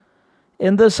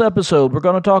In this episode, we're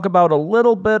going to talk about a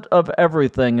little bit of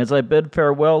everything as I bid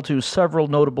farewell to several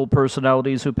notable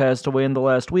personalities who passed away in the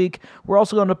last week. We're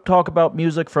also going to talk about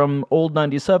music from Old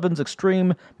 97's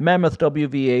Extreme, Mammoth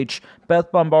WVH,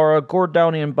 Beth Bombara, Gord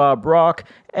Downey and Bob Rock,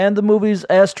 and the movies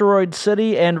Asteroid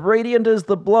City and Radiant is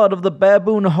the Blood of the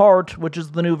Baboon Heart, which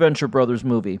is the new Venture Brothers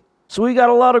movie. So we got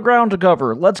a lot of ground to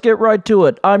cover. Let's get right to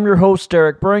it. I'm your host,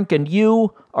 Derek Brink, and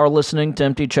you are listening to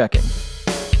Empty Checking.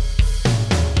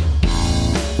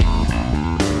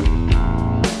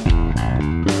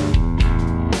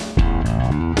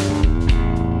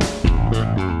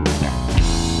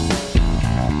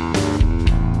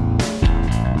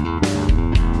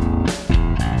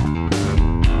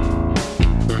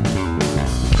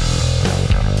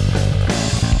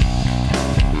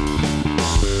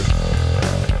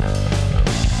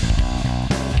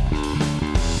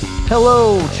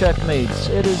 Hello, checkmates.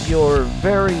 It is your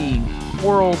very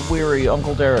world-weary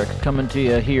Uncle Derek coming to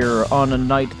you here on a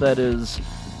night that is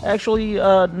actually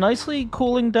nicely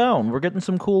cooling down. We're getting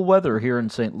some cool weather here in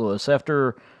St. Louis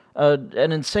after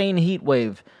an insane heat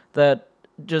wave that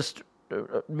just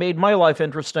made my life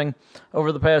interesting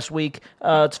over the past week.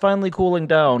 It's finally cooling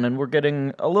down, and we're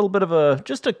getting a little bit of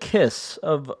just a kiss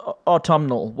of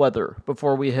autumnal weather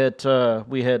before we hit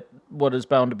what is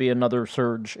bound to be another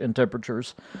surge in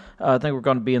temperatures. I think we're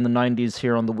going to be in the 90s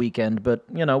here on the weekend, but,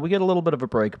 we get a little bit of a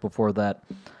break before that.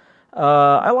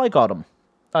 I like autumn.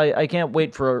 I can't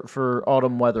wait for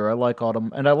autumn weather. I like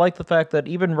autumn, and I like the fact that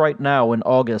even right now in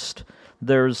August,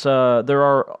 there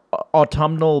are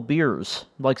autumnal beers,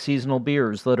 like seasonal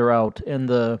beers, that are out in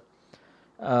the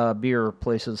beer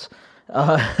places.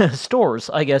 Stores,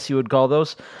 I guess you would call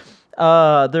those.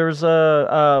 There's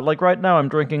like right now I'm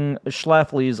drinking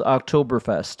Schlafly's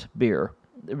Oktoberfest beer.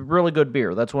 Really good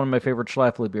beer. That's one of my favorite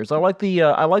Schlafly beers. I like the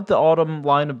autumn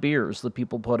line of beers that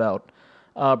people put out.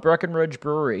 Breckenridge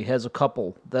Brewery has a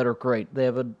couple that are great. They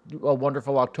have a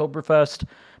wonderful Oktoberfest.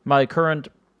 My current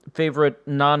favorite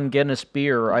non-Guinness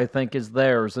beer, I think, is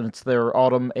theirs, and it's their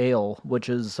Autumn Ale, which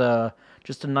is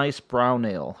just a nice brown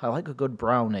ale. I like a good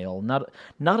brown ale. Not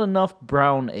enough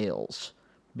brown ales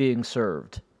being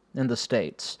served in the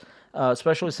States,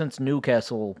 especially since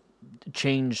Newcastle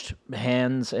changed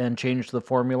hands and changed the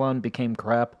formula and became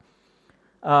crap.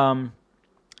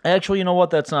 Actually, you know what?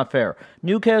 That's not fair.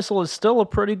 Newcastle is still a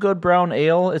pretty good brown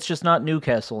ale. It's just not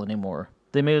Newcastle anymore.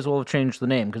 They may as well have changed the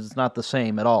name because it's not the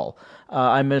same at all.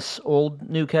 I miss old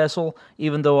Newcastle,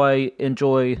 even though I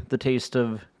enjoy the taste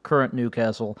of current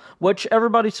Newcastle, which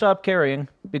everybody stopped carrying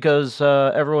because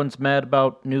everyone's mad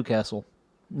about Newcastle,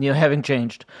 having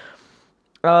changed.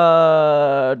 Drinking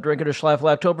a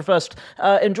Schlafly Oktoberfest,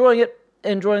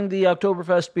 enjoying the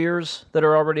Oktoberfest beers that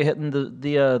are already hitting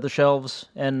the shelves,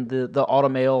 and the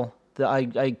autumn ale.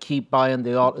 I keep buying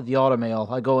the autumn ale.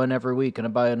 I go in every week and I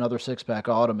buy another 6-pack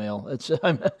of autumn ale.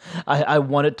 I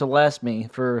want it to last me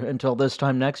until this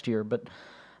time next year, but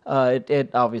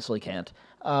it obviously can't.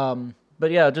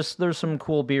 But yeah, just there's some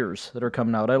cool beers that are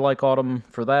coming out. I like autumn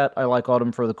for that. I like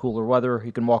autumn for the cooler weather.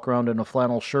 You can walk around in a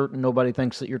flannel shirt and nobody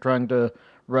thinks that you're trying to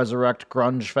resurrect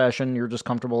grunge fashion. You're just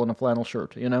comfortable in a flannel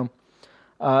shirt,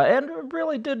 And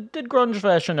really, did grunge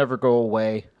fashion ever go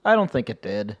away? I don't think it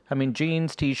did. I mean,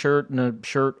 jeans, t-shirt, and a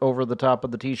shirt over the top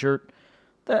of the t-shirt,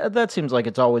 that seems like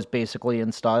it's always basically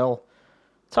in style.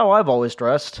 It's how I've always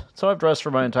dressed. It's how I've dressed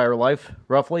for my entire life,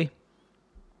 roughly.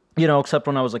 Except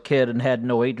when I was a kid and had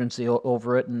no agency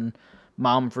over it, and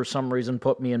Mom, for some reason,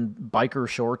 put me in biker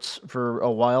shorts for a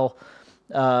while.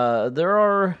 There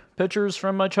are pictures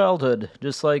from my childhood,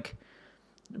 just like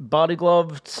body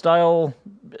glove style,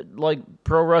 like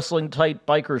pro wrestling tight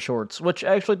biker shorts, which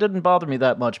actually didn't bother me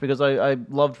that much because I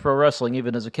loved pro wrestling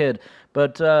even as a kid.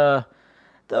 But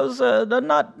those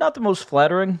not the most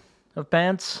flattering of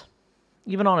pants,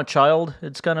 even on a child.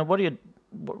 It's kind of what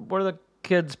are the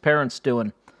kids' parents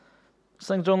doing? These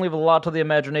things don't leave a lot to the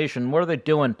imagination. What are they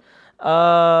doing?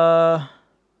 But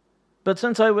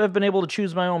since I've been able to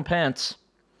choose my own pants,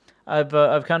 I've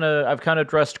kind of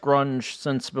dressed grunge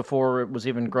since before it was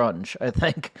even grunge. I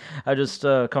think I'm just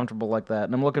comfortable like that,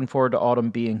 and I'm looking forward to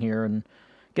autumn being here and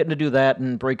getting to do that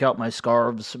and break out my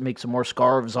scarves, make some more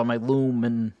scarves on my loom,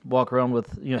 and walk around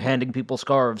with handing people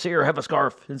scarves. Here, have a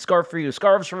scarf. It's scarf for you.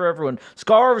 Scarves for everyone.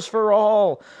 Scarves for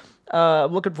all.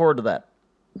 I'm looking forward to that.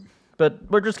 But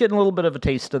we're just getting a little bit of a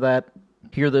taste of that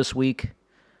here this week.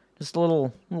 Just a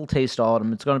little taste of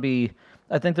autumn. It's going to be,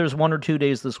 I think there's 1 or 2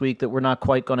 days this week that we're not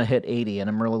quite going to hit 80, and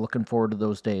I'm really looking forward to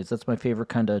those days. That's my favorite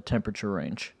kind of temperature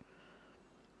range.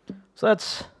 So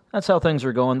that's how things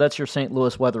are going. That's your St.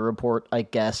 Louis weather report, I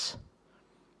guess.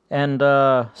 And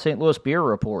St. Louis beer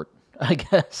report. I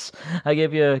guess. I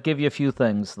gave you a few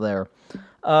things there.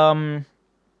 But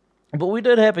we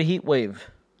did have a heat wave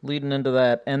leading into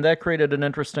that, and that created an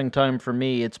interesting time for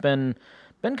me. It's been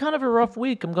kind of a rough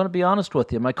week, I'm going to be honest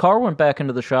with you. My car went back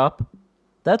into the shop.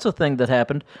 That's a thing that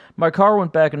happened. My car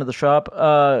went back into the shop.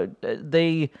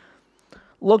 They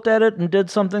looked at it and did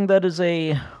something that is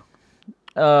a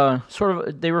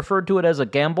they referred to it as a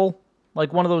gamble.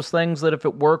 Like one of those things that if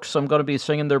it works, I'm going to be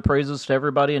singing their praises to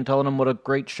everybody and telling them what a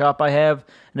great shop I have.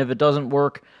 And if it doesn't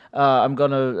work, I'm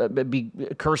going to be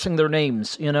cursing their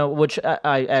names, which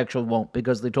I actually won't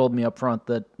because they told me up front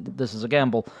that this is a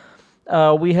gamble.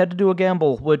 We had to do a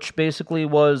gamble, which basically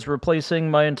was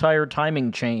replacing my entire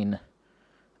timing chain,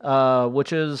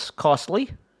 which is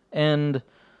costly, and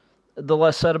the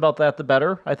less said about that, the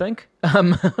better, I think.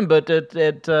 But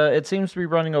it seems to be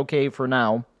running okay for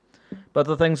now. But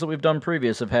the things that we've done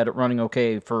previous have had it running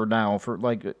okay for now, for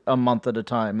like a month at a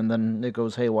time, and then it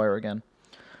goes haywire again.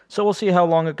 So we'll see how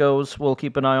long it goes. We'll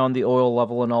keep an eye on the oil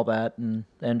level and all that, and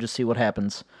just see what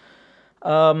happens.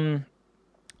 So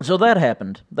that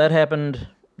happened. That happened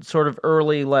sort of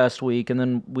early last week, and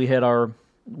then we had our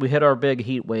big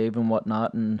heat wave and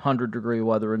whatnot, and 100-degree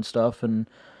weather and stuff. And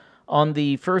on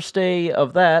the first day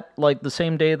of that, like the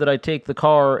same day that I take the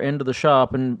car into the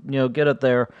shop and get it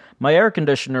there, my air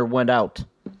conditioner went out.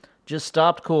 Just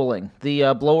stopped cooling.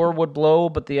 The blower would blow,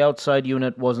 but the outside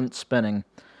unit wasn't spinning,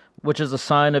 which is a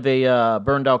sign of a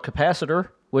burned out capacitor,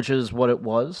 which is what it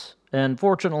was. And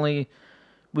fortunately,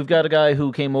 we've got a guy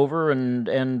who came over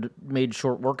and made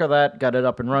short work of that, got it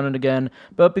up and running again,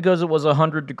 but because it was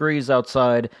 100 degrees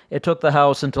outside, it took the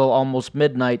house until almost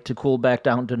midnight to cool back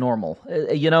down to normal.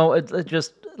 It's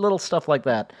just little stuff like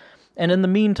that. And in the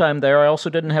meantime there, I also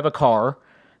didn't have a car,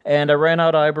 and I ran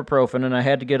out of ibuprofen, and I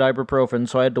had to get ibuprofen,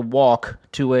 so I had to walk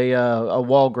to a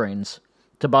Walgreens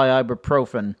to buy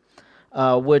ibuprofen.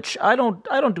 Which I don't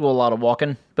do a lot of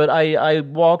walking, but I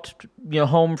walked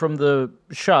home from the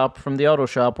shop, from the auto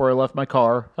shop where I left my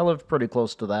car. I live pretty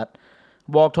close to that.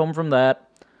 Walked home from that.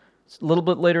 A little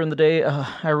bit later in the day,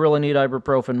 I really need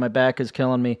ibuprofen. My back is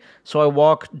killing me. So I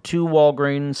walk to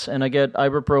Walgreens and I get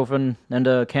ibuprofen and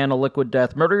a can of Liquid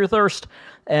Death. Murder your thirst.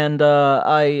 And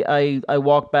I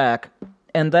walk back,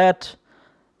 and that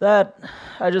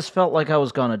I just felt like I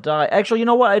was gonna die. Actually, you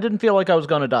know what? I didn't feel like I was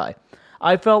gonna die.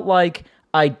 I felt like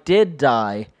I did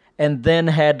die and then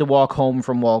had to walk home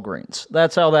from Walgreens.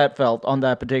 That's how that felt on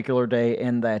that particular day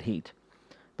in that heat.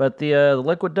 But the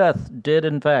Liquid Death did,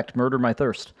 in fact, murder my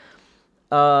thirst.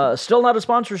 Still not a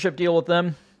sponsorship deal with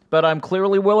them, but I'm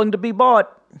clearly willing to be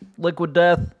bought. Liquid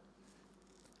Death.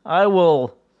 I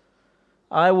will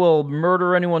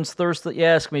murder anyone's thirst that you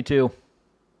ask me to.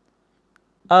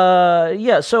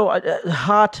 So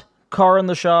hot, car in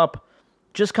the shop,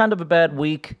 just kind of a bad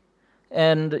week.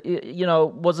 And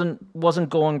wasn't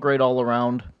going great all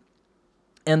around.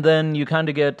 And then you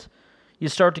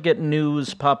start to get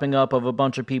news popping up of a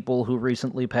bunch of people who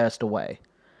recently passed away.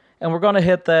 And we're going to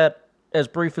hit that as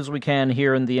brief as we can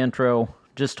here in the intro.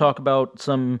 Just talk about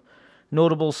some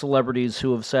notable celebrities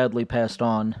who have sadly passed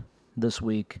on this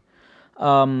week.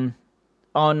 On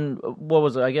what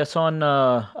was it? I guess on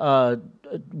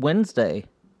Wednesday,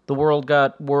 the world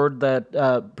got word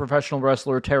that professional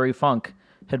wrestler Terry Funk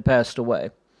had passed away.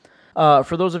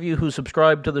 For those of you who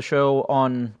subscribe to the show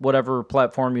on whatever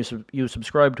platform you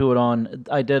subscribe to it on,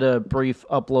 I did a brief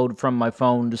upload from my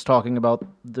phone just talking about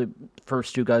the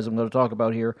first two guys I'm going to talk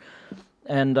about here.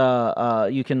 And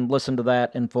you can listen to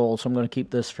that in full, so I'm going to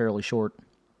keep this fairly short.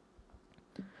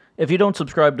 If you don't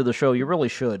subscribe to the show, you really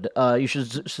should. You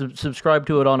should subscribe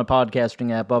to it on a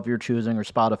podcasting app of your choosing, or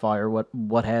Spotify, or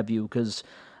what have you, because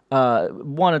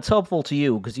one, it's helpful to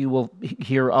you because you will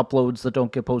hear uploads that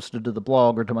don't get posted to the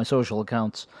blog or to my social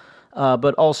accounts.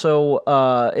 But also,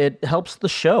 it helps the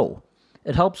show.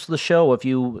 It helps the show if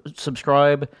you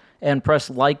subscribe and press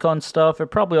like on stuff. It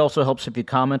probably also helps if you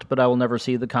comment, but I will never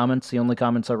see the comments. The only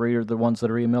comments I read are the ones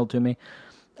that are emailed to me.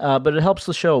 But it helps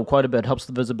the show quite a bit. It helps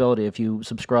the visibility if you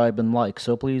subscribe and like.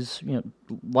 So please,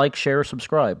 like, share,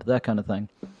 subscribe, that kind of thing.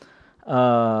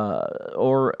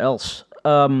 Or else.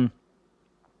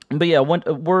 But yeah,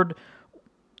 word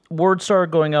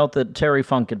started going out that Terry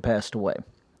Funk had passed away.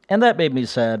 And that made me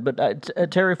sad,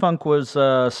 but Terry Funk was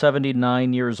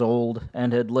 79 years old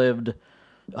and had lived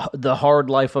the hard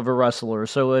life of a wrestler,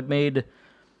 so it made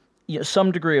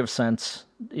some degree of sense.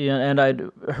 And I'd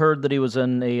heard that he was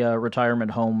in a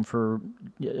retirement home for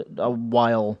a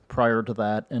while prior to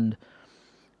that,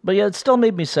 but yeah, it still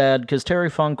made me sad, because Terry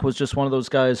Funk was just one of those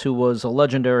guys who was a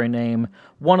legendary name,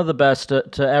 one of the best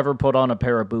to ever put on a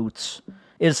pair of boots.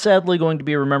 Is sadly going to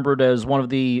be remembered as one of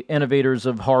the innovators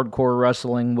of hardcore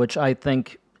wrestling, which I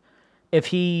think if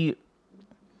he,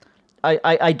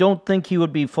 I don't think he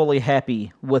would be fully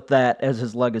happy with that as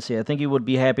his legacy. I think he would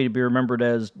be happy to be remembered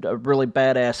as a really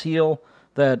badass heel,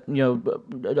 that,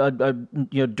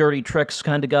 dirty tricks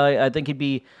kind of guy. I think he'd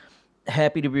be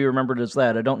happy to be remembered as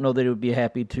that. I don't know that he would be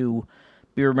happy to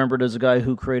be remembered as a guy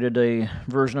who created a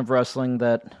version of wrestling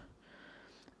that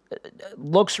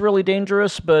looks really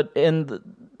dangerous, but in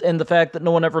the fact that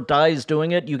no one ever dies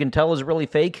doing it, you can tell is really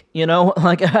fake.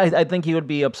 Like I think he would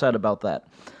be upset about that.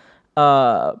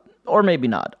 Or maybe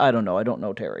not. I don't know. I don't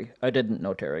know Terry. I didn't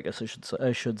know Terry, I guess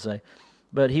I should say.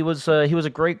 But he was a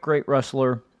great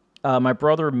wrestler. My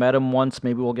brother met him once.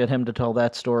 Maybe we'll get him to tell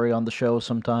that story on the show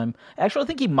sometime. Actually, I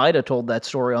think he might have told that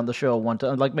story on the show one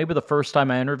time. Like maybe the first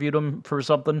time I interviewed him for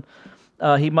something.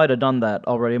 He might have done that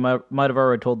already. Might have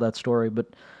already told that story. But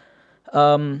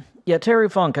yeah, Terry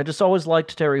Funk. I just always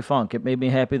liked Terry Funk. It made me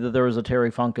happy that there was a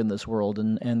Terry Funk in this world,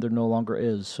 and there no longer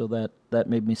is. So that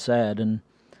made me sad.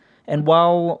 And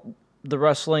while the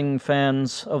wrestling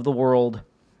fans of the world,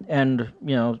 and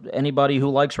anybody who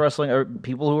likes wrestling, or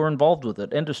people who are involved with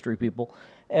it, industry people,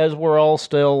 as we're all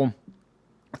still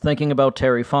thinking about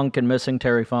Terry Funk and missing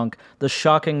Terry Funk, the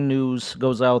shocking news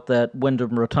goes out that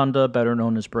Wyndham Rotunda, better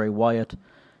known as Bray Wyatt,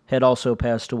 had also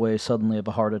passed away suddenly of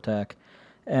a heart attack.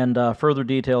 And further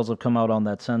details have come out on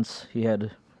that since. He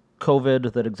had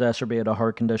COVID that exacerbated a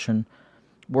heart condition.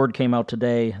 Word came out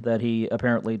today that he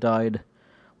apparently died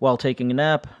while taking a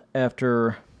nap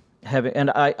after having...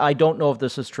 And I don't know if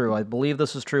this is true. I believe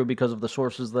this is true because of the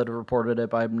sources that have reported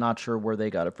it, but I'm not sure where they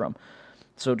got it from.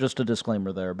 So just a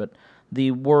disclaimer there. But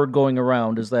the word going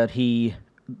around is that he,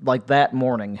 like that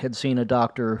morning, had seen a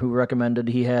doctor who recommended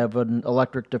he have an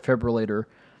electric defibrillator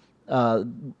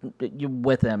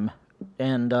with him.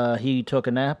 And he took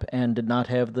a nap and did not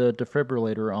have the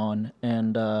defibrillator on,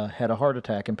 and had a heart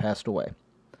attack and passed away.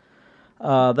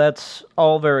 That's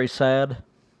all very sad.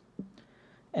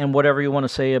 And whatever you want to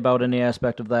say about any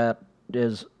aspect of that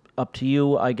is up to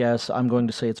you, I guess. I'm going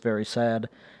to say it's very sad.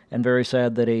 And very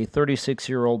sad that a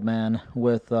 36-year-old man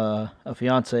with a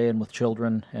fiancé and with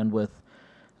children and with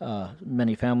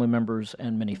many family members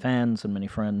and many fans and many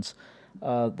friends,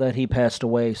 that he passed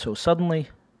away so suddenly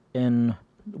in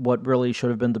what really should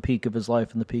have been the peak of his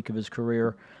life and the peak of his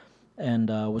career, and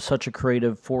was such a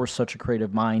creative force, such a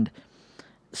creative mind.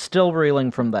 Still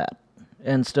reeling from that.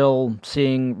 And still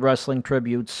seeing wrestling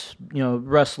tributes,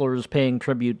 wrestlers paying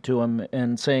tribute to him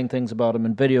and saying things about him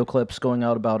and video clips going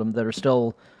out about him that are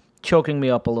still choking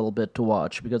me up a little bit to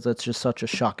watch, because that's just such a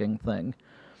shocking thing.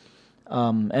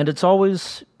 And it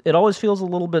always feels a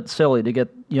little bit silly to get,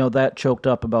 that choked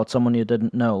up about someone you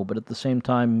didn't know, but at the same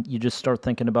time, you just start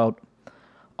thinking about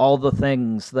all the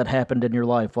things that happened in your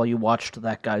life while you watched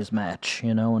that guy's match,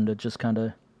 and it just kind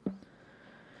of...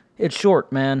 It's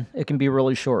short, man. It can be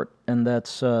really short, and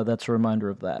that's a reminder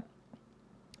of that.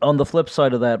 On the flip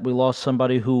side of that, we lost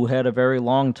somebody who had a very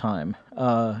long time.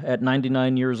 At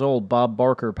 99 years old, Bob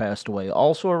Barker passed away.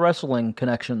 Also a wrestling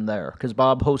connection there, because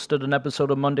Bob hosted an episode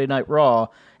of Monday Night Raw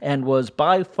and was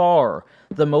by far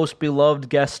the most beloved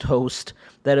guest host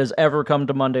that has ever come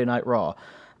to Monday Night Raw.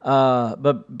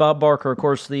 But Bob Barker, of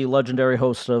course, the legendary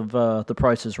host of The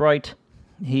Price is Right,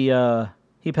 he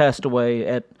passed away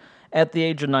at the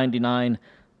age of 99.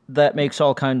 That makes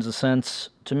all kinds of sense.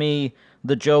 To me,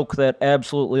 the joke that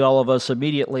absolutely all of us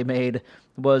immediately made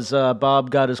was Bob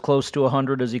got as close to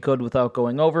 100 as he could without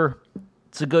going over.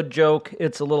 It's a good joke.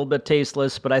 It's a little bit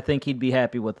tasteless, but I think he'd be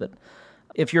happy with it.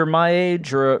 If you're my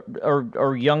age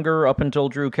or younger, up until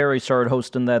Drew Carey started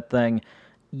hosting that thing,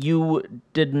 you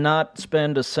did not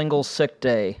spend a single sick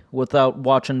day without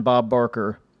watching Bob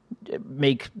Barker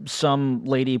make some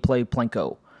lady play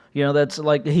Plinko. That's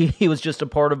like, he was just a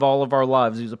part of all of our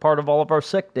lives. He was a part of all of our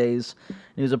sick days.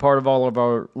 He was a part of all of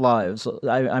our lives.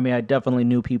 I mean, I definitely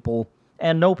knew people,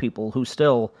 and know people, who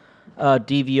still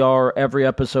DVR every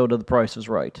episode of The Price is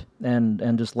Right,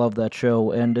 and just love that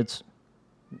show. And it's...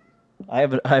 I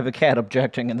have a cat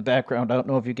objecting in the background. I don't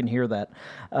know if you can hear that.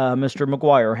 Mr.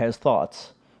 McGuire has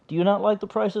thoughts. Do you not like The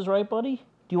Price is Right, buddy?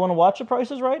 Do you want to watch The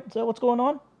Price is Right? Is that what's going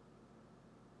on?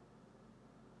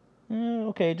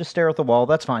 Okay, just stare at the wall.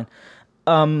 That's fine.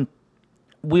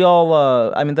 We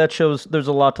all, that shows, there's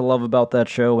a lot to love about that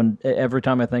show, and every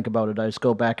time I think about it, I just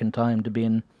go back in time to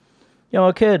being,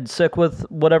 a kid, sick with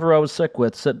whatever I was sick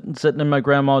with, sitting in my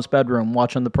grandma's bedroom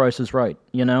watching The Price is Right,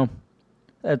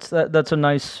 That's a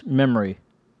nice memory.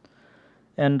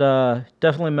 And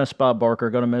definitely miss Bob Barker.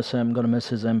 Gonna miss him, gonna miss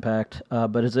his impact.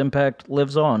 But his impact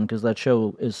lives on, because that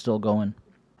show is still going.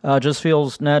 Just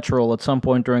feels natural at some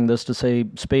point during this to say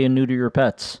spay and neuter your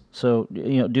pets. So,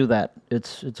 do that.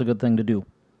 It's a good thing to do.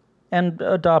 And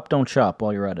adopt, don't shop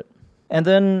while you're at it. And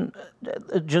then,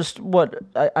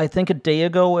 I think a day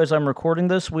ago as I'm recording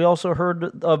this, we also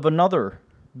heard of another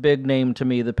big name to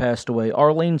me that passed away,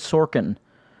 Arlene Sorkin,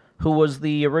 who was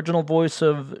the original voice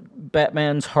of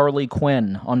Batman's Harley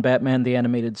Quinn on Batman the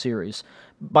Animated Series.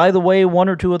 By the way, one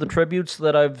or two of the tributes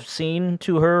that I've seen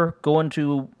to her go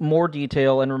into more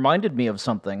detail and reminded me of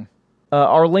something.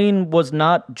 Arlene was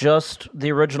not just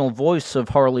the original voice of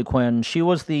Harley Quinn, she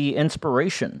was the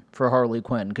inspiration for Harley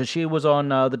Quinn, because she was on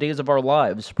The Days of Our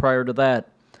Lives prior to that,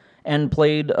 and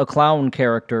played a clown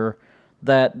character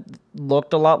that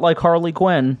looked a lot like Harley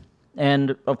Quinn,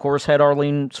 and of course had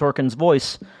Arlene Sorkin's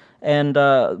voice. And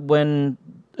when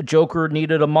Joker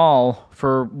needed a mall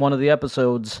for one of the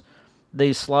episodes,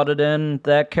 they slotted in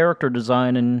that character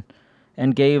design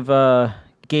and gave her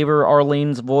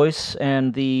Arlene's voice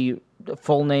and the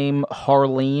full name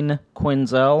Harleen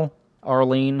Quinzel.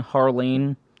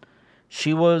 Harleen.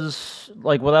 She was,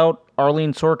 like, without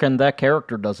Arlene Sorkin, that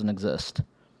character doesn't exist.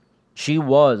 She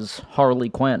was Harley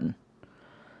Quinn.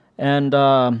 And,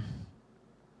 I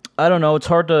don't know, it's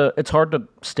hard to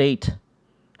state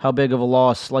how big of a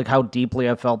loss, like how deeply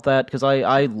I felt that, because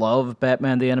I love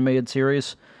Batman the Animated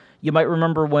Series. You might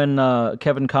remember when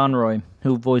Kevin Conroy,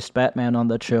 who voiced Batman on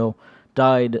that show,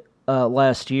 died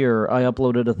last year. I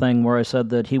uploaded a thing where I said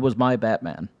that he was my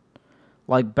Batman.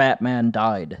 Like, Batman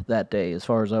died that day, as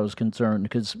far as I was concerned,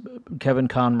 because Kevin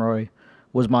Conroy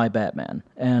was my Batman.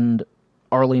 And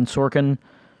Arlene Sorkin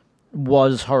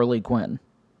was Harley Quinn.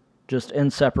 Just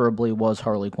inseparably was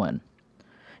Harley Quinn.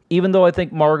 Even though I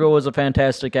think Margot is a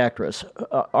fantastic actress,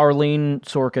 Arlene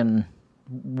Sorkin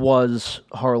was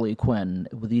Harley Quinn,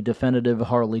 the definitive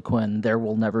Harley Quinn. There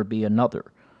will never be another.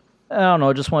 I don't know,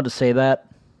 I just wanted to say that,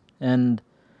 and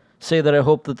say that I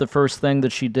hope that the first thing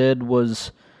that she did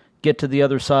was get to the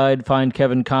other side, find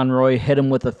Kevin Conroy, hit him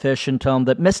with a fish, and tell him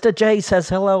that Mr. J says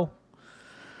hello.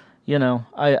 You know,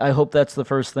 I hope that's the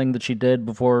first thing that she did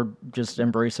before just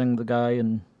embracing the guy,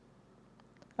 and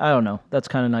I don't know, that's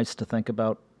kind of nice to think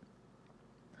about.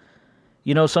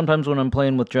 You know, sometimes when I'm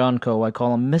playing with John Co., I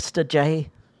call him Mr.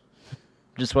 J.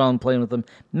 Just while I'm playing with him,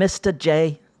 Mr.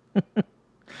 J.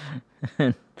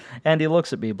 And he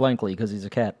looks at me blankly because he's a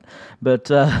cat.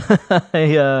 But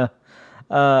I'm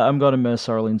going to miss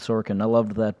Arlene Sorkin. I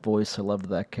loved that voice. I loved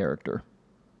that character.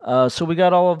 So we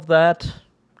got all of that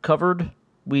covered.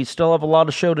 We still have a lot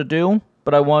of show to do,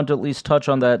 but I want to at least touch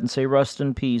on that and say rest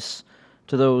in peace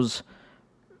to those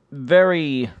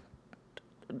very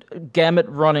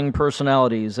gamut-running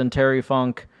personalities in Terry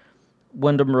Funk,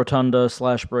 Wyndham Rotunda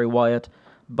 / Bray Wyatt,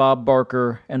 Bob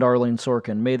Barker, and Arlene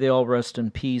Sorkin. May they all rest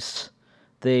in peace.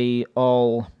 They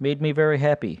all made me very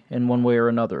happy in one way or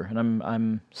another, and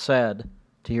I'm sad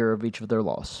to hear of each of their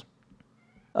loss.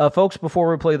 Folks, before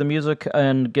we play the music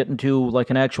and get into like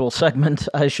an actual segment,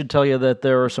 I should tell you that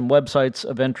there are some websites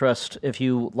of interest if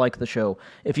you like the show.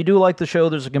 If you do like the show,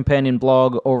 there's a companion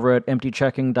blog over at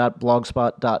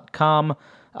emptychecking.blogspot.com.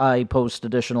 I post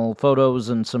additional photos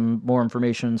and some more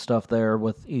information and stuff there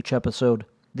with each episode.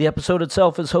 The episode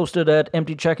itself is hosted at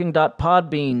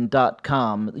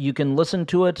emptychecking.podbean.com. You can listen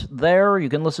to it there, you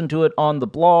can listen to it on the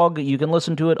blog, you can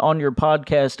listen to it on your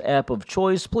podcast app of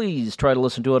choice. Please try to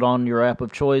listen to it on your app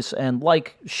of choice, and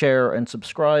like, share, and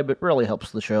subscribe. It really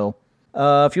helps the show.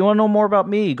 If you want to know more about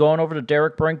me, go on over to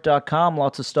derekbrink.com.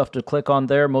 Lots of stuff to click on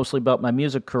there, mostly about my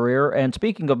music career. And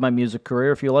speaking of my music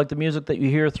career, if you like the music that you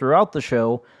hear throughout the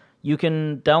show, you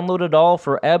can download it all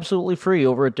for absolutely free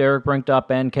over at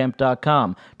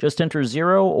derekbrink.bandcamp.com. Just enter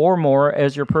 0 or more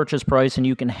as your purchase price, and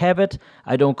you can have it.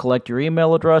 I don't collect your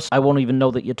email address. I won't even know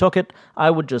that you took it.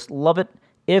 I would just love it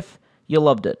if you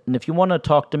loved it. And if you want to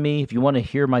talk to me, if you want to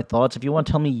hear my thoughts, if you want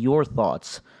to tell me your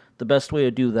thoughts, the best way to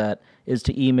do that is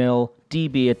to email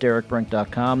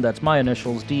db@derekbrink.com. That's my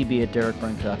initials,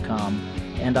 db@derekbrink.com.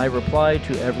 And I reply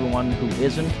to everyone who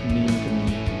isn't mean to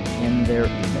me in their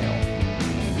email.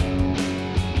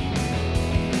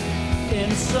 In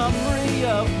summary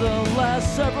of the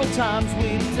last several times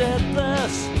we did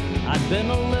this, I've been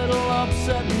a little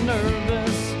upset and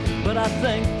nervous, but I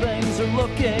think things are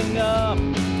looking up.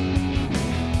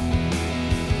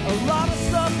 A lot of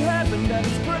stuff happened and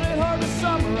it's pretty hard to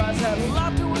summarize. Had a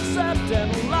lot to accept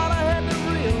and a lot I had to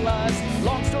realize.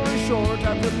 Long story short,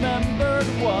 I've remembered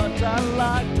what I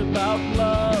liked about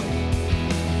love.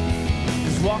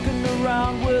 Walking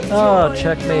around with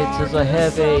checkmate says I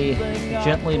have a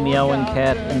gently meowing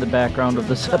cat in the background of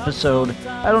this episode.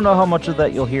 I don't know how much of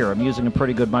that you'll hear. I'm using a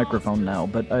pretty good microphone now,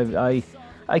 but I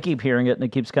keep hearing it and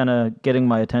it keeps kind of getting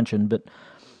my attention. But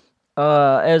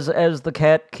as the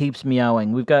cat keeps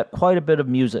meowing, we've got quite a bit of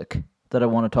music that I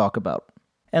want to talk about.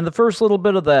 And the first little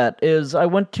bit of that is I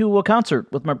went to a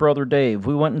concert with my brother Dave.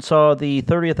 We went and saw the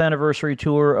 30th anniversary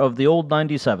tour of the Old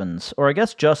 97s, or I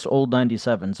guess just Old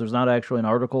 97s. There's not actually an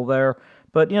article there,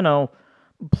 but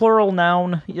plural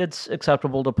noun, it's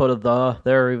acceptable to put a the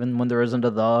there even when there isn't a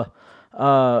the.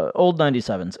 Old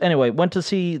 97s. Anyway, went to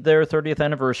see their 30th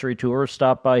anniversary tour,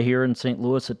 stopped by here in St.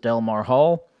 Louis at Del Mar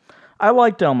Hall. I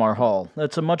like Del Mar Hall.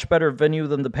 It's a much better venue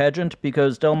than the pageant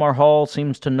because Del Mar Hall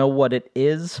seems to know what it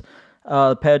is.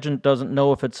 The pageant doesn't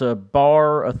know if it's a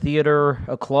bar, a theater,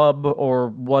 a club, or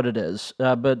what it is.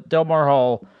 But Del Mar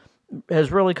Hall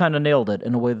has really kind of nailed it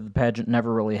in a way that the pageant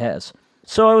never really has.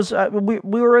 So we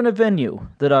were in a venue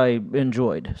that I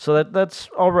enjoyed. So that's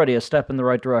already a step in the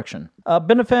right direction.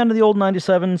 Been a fan of the Old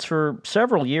 97s for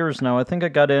several years now. I think I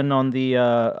got in on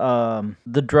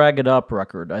the Drag It Up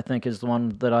record, I think is the one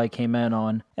that I came in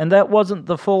on. And that wasn't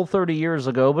the full 30 years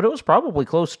ago, but it was probably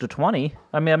close to 20.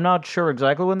 I mean, I'm not sure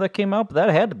exactly when that came out, but that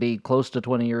had to be close to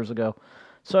 20 years ago.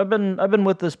 So I've been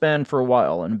with this band for a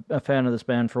while and a fan of this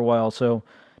band for a while. So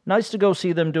nice to go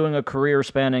see them doing a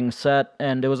career-spanning set,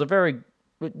 and it was a very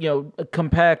a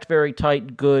compact, very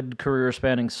tight, good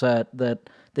career-spanning set that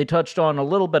they touched on a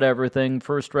little bit everything,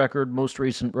 first record, most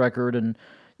recent record, and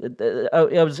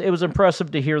it was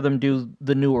impressive to hear them do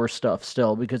the newer stuff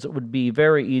still, because it would be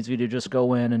very easy to just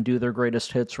go in and do their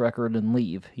greatest hits record and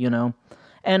leave,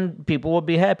 and people would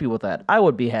be happy with that. I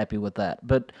would be happy with that,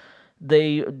 but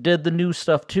they did the new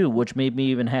stuff too, which made me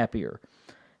even happier.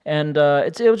 And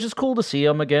it was just cool to see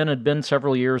them again. It'd been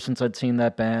several years since I'd seen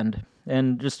that band.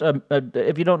 And just,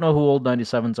 if you don't know who Old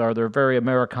 97s are, they're a very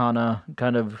Americana,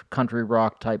 kind of country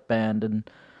rock type band. And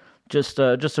just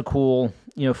a cool,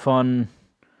 fun,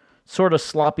 sort of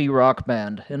sloppy rock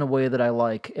band in a way that I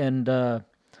like. And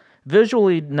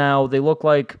visually now, they look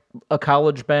like a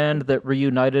college band that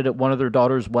reunited at one of their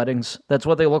daughter's weddings. That's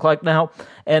what they look like now.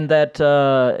 And that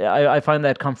I find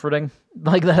that comforting.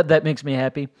 Like that makes me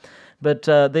happy. But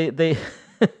they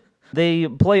they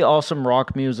play awesome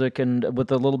rock music and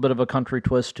with a little bit of a country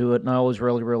twist to it, and I always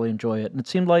really, really enjoy it. And it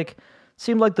seemed like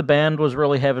the band was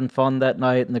really having fun that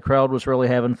night, and the crowd was really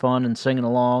having fun and singing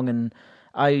along. And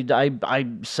I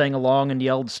sang along and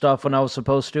yelled stuff when I was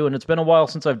supposed to, and it's been a while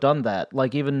since I've done that.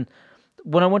 Like even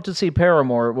when I went to see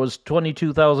Paramore, it was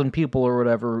 22,000 people or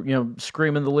whatever,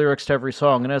 screaming the lyrics to every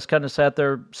song, and I just kind of sat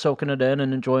there soaking it in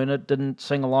and enjoying it, didn't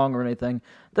sing along or anything.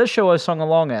 This show I sung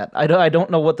along at. I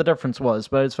don't know what the difference was,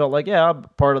 but I just felt like, yeah, I'm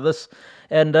part of this,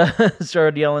 and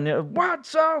started yelling, "What's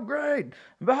so great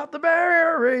about the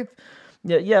barrier reef?"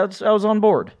 Yeah, I was on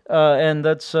board, and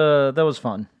that was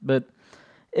fun, but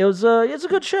it's a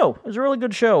good show. It was a really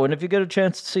good show, and if you get a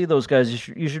chance to see those guys,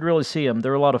 you should really see them.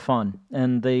 They're a lot of fun,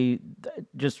 and they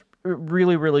just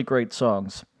really, really great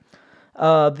songs.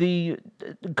 The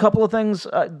couple of things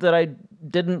that I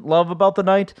didn't love about the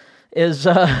night is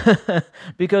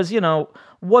because,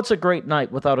 what's a great night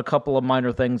without a couple of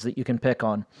minor things that you can pick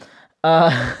on?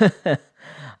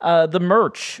 The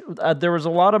merch. There was a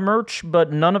lot of merch,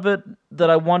 but none of it that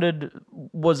I wanted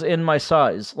was in my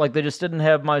size. Like, they just didn't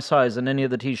have my size in any of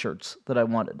the t-shirts that I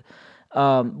wanted.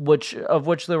 Which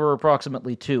there were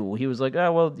approximately 2. He was like,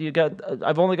 "Oh, well,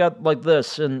 I've only got like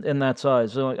this in that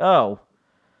size." So I'm like, "Oh,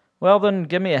 well, then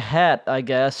give me a hat, I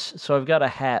guess." So I've got a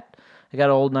hat. I got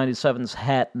an Old 97's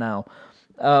hat now,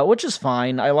 which is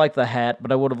fine. I like the hat, but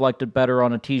I would have liked it better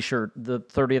on a t-shirt. The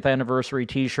 30th anniversary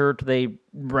t-shirt, they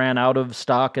ran out of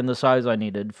stock in the size I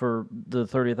needed for the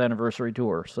 30th anniversary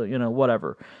tour. So,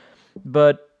 whatever.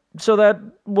 But, so that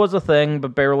was a thing,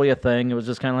 but barely a thing. It was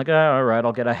just kind of like, all right,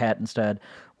 I'll get a hat instead.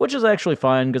 Which is actually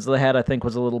fine, because the hat, I think,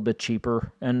 was a little bit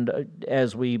cheaper. And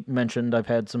as we mentioned, I've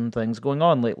had some things going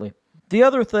on lately. The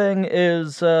other thing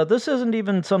is, this isn't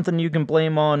even something you can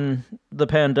blame on the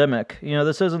pandemic.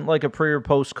 This isn't like a pre- or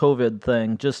post-COVID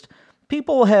thing. Just,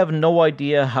 people have no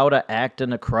idea how to act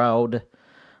in a crowd.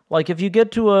 Like, if you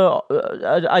get to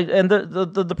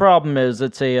the problem is,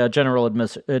 it's a general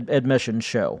admission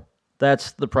show.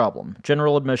 That's the problem.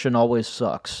 General admission always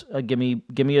sucks. Give me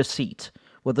a seat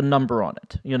with a number on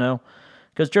it,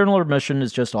 Because general admission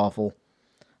is just awful.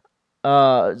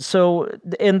 So,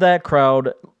 in that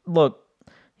crowd, look,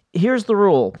 here's the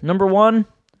rule. Number 1,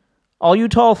 all you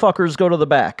tall fuckers go to the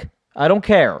back. I don't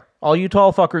care. All you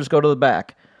tall fuckers go to the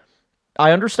back.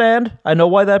 I understand. I know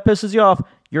why that pisses you off.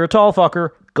 You're a tall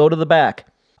fucker. Go to the back.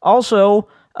 Also,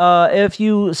 if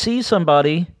you see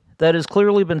somebody that has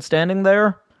clearly been standing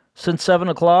there since 7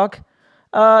 o'clock,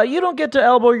 you don't get to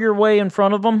elbow your way in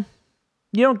front of them.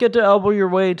 You don't get to elbow your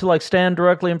way to, stand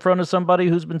directly in front of somebody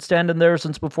who's been standing there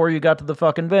since before you got to the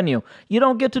fucking venue. You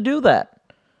don't get to do that.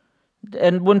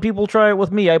 And when people try it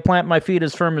with me, I plant my feet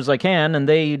as firm as I can, and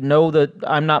they know that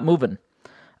I'm not moving.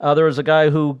 There was a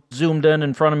guy who zoomed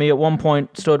in front of me at one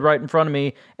point, stood right in front of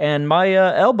me, and my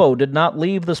elbow did not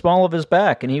leave the small of his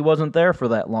back, and he wasn't there for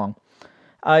that long.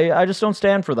 I just don't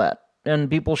stand for that,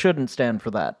 and people shouldn't stand for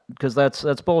that, because that's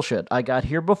bullshit. I got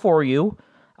here before you.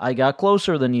 I got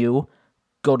closer than you.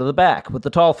 Go to the back with the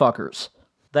tall fuckers.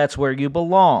 That's where you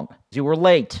belong. You were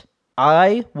late.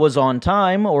 I was on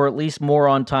time, or at least more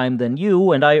on time than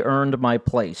you, and I earned my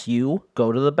place. You,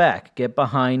 go to the back. Get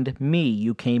behind me.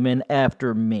 You came in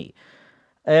after me.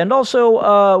 And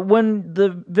also, when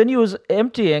the venue is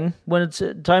emptying, when it's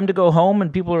time to go home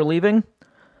and people are leaving,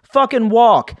 fucking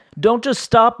walk. Don't just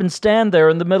stop and stand there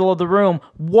in the middle of the room.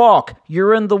 Walk.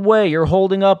 You're in the way. You're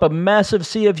holding up a massive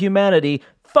sea of humanity.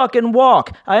 Fucking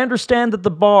walk. I understand that the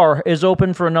bar is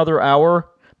open for another hour,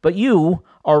 but you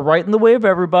are right in the way of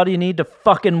everybody. You need to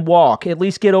fucking walk. At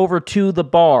least get over to the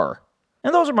bar.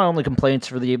 And those are my only complaints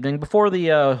for the evening. Before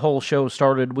the whole show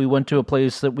started, we went to a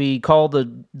place that we call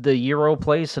the Euro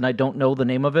place, and I don't know the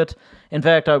name of it. In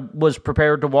fact, I was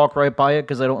prepared to walk right by it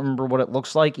because I don't remember what it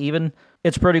looks like even.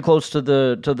 It's pretty close to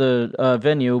the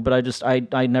venue, but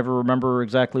I never remember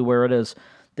exactly where it is.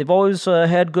 They've always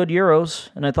had good gyros,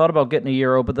 and I thought about getting a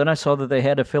gyro, but then I saw that they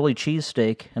had a Philly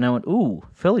cheesesteak, and I went, ooh,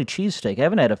 Philly cheesesteak. I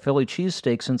haven't had a Philly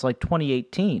cheesesteak since like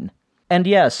 2018. And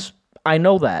yes, I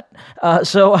know that.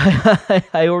 So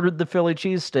I ordered the Philly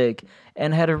cheesesteak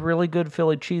and had a really good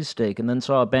Philly cheesesteak, and then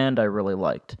saw a band I really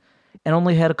liked, and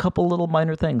only had a couple little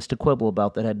minor things to quibble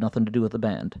about that had nothing to do with the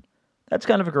band. That's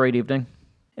kind of a great evening.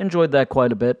 Enjoyed that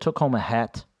quite a bit. Took home a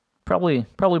hat. Probably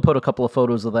put a couple of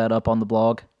photos of that up on the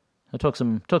blog. I took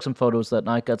some photos that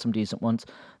night, got some decent ones.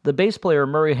 The bass player,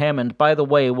 Murray Hammond, by the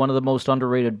way, one of the most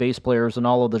underrated bass players in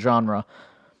all of the genre,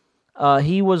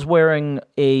 he was wearing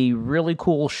a really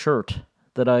cool shirt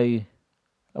that I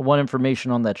want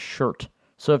information on that shirt.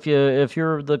 So if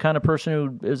you're the kind of person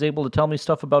who is able to tell me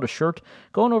stuff about a shirt,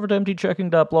 going over to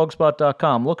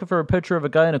emptychecking.blogspot.com, looking for a picture of a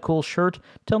guy in a cool shirt,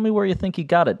 tell me where you think he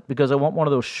got it, because I want one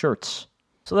of those shirts.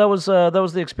 So that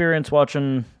was the experience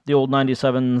watching the old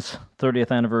 97's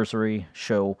 30th anniversary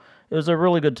show. It was a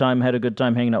really good time. Had a good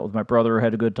time hanging out with my brother.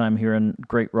 Had a good time hearing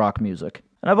great rock music.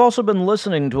 And I've also been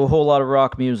listening to a whole lot of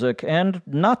rock music and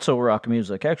not so rock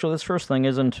music. Actually, this first thing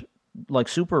isn't like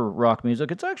super rock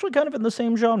music. It's actually kind of in the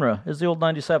same genre as the old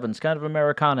 97's, kind of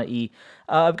Americana-y.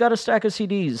 I've got a stack of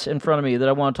CDs in front of me that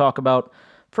I want to talk about.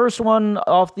 First one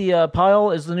off the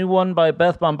pile is the new one by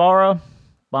Beth Bambara.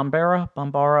 Bambara?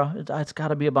 It's got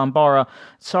to be a Bambara.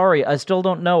 Sorry, I still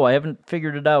don't know. I haven't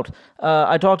figured it out.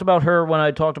 I talked about her when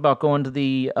I talked about going to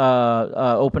the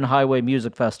Open Highway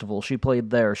Music Festival. She played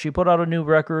there. She put out a new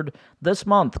record this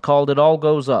month called It All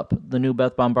Goes Up. The new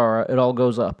Beth Bambara, It All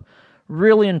Goes Up.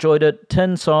 Really enjoyed it.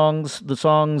 10 songs. The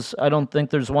songs, I don't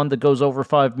think there's one that goes over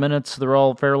 5 minutes. They're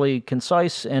all fairly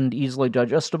concise and easily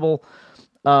digestible.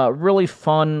 Really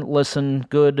fun listen,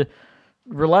 good,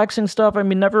 relaxing stuff. I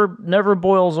mean, never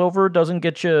boils over, doesn't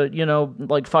get you,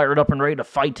 like fired up and ready to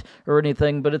fight or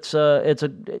anything, but it's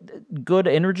a good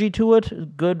energy to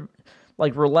it, good,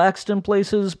 like relaxed in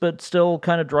places, but still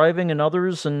kind of driving in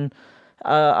others, and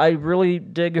I really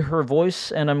dig her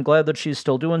voice, and I'm glad that she's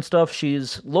still doing stuff.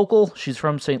 She's local, she's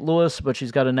from St. Louis, but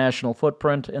she's got a national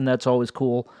footprint, and that's always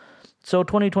cool. So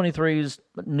 2023's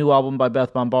new album by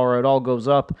Beth Bambara, It All Goes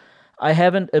Up. I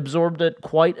haven't absorbed it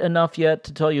quite enough yet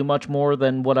to tell you much more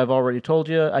than what I've already told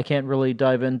you. I can't really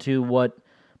dive into what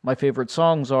my favorite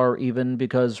songs are even,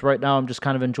 because right now I'm just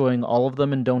kind of enjoying all of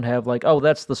them and don't have like, oh,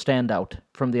 that's the standout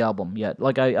from the album yet.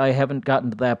 Like I haven't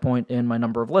gotten to that point in my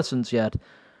number of listens yet.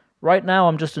 Right now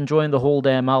I'm just enjoying the whole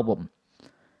damn album.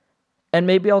 And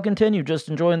maybe I'll continue just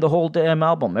enjoying the whole damn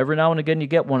album. Every now and again you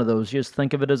get one of those. You just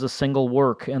think of it as a single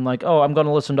work and like, oh, I'm going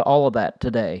to listen to all of that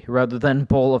today, rather than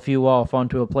pull a few off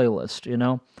onto a playlist,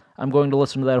 I'm going to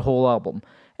listen to that whole album.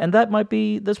 And this might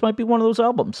be one of those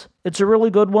albums. It's a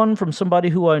really good one from somebody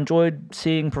who I enjoyed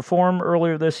seeing perform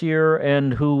earlier this year,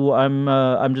 and who I'm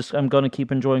going to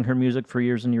keep enjoying her music for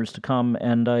years and years to come,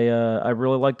 and I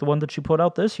really like the one that she put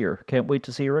out this year. Can't wait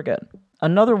to see her again.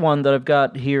 Another one that I've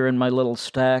got here in my little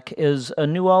stack is a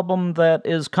new album that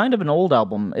is kind of an old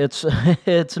album. It's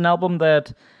an album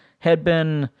that had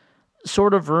been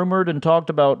sort of rumored and talked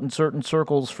about in certain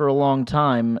circles for a long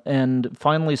time, and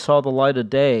finally saw the light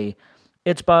of day.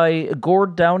 It's by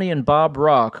Gord Downie and Bob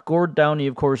Rock. Gord Downie,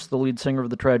 of course, the lead singer of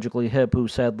the Tragically Hip, who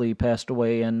sadly passed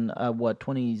away in,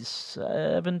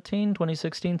 2017,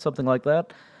 2016, something like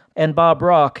that. And Bob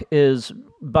Rock is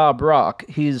Bob Rock.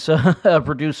 He's a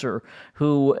producer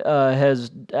who he's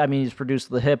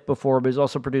produced The Hip before, but he's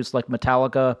also produced like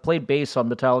Metallica, played bass on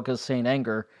Metallica's Saint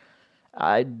Anger.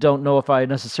 I don't know if I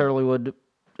necessarily would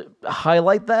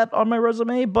highlight that on my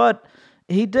resume, but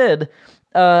he did.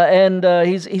 And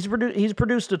he's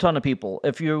produced a ton of people.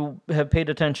 If you have paid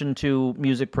attention to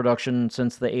music production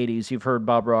since the '80s, you've heard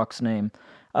Bob Rock's name.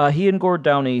 He and Gord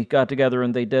Downie got together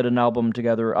and they did an album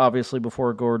together, obviously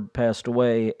before Gord passed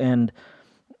away, and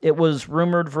it was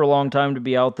rumored for a long time to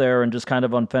be out there and just kind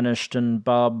of unfinished, and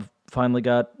Bob finally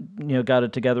got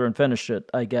it together and finished it,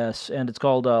 I guess. And it's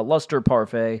called Luster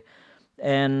Parfait.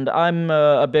 And I'm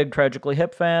a big Tragically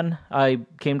Hip fan. I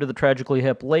came to the Tragically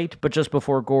Hip late, but just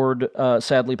before Gord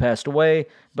sadly passed away.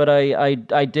 But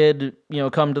I did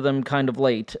come to them kind of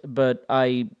late. But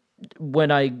when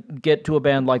I get to a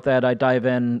band like that, I dive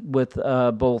in with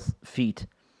both feet,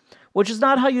 which is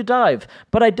not how you dive,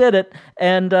 but I did it,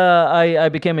 and I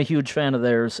became a huge fan of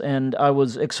theirs, and I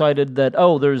was excited that,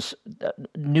 there's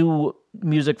new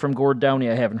music from Gord Downie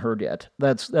I haven't heard yet.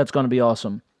 That's going to be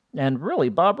awesome. And really,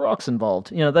 Bob Rock's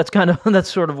involved. That's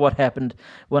sort of what happened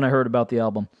when I heard about the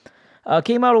album.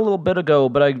 Came out a little bit ago,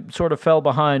 but I sort of fell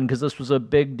behind because this was a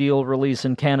big deal release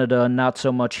in Canada and not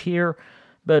so much here.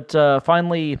 But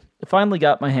finally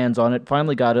got my hands on it,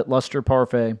 finally got it, Luster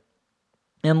Parfait,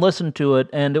 and listened to it,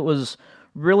 and it was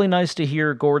really nice to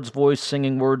hear Gord's voice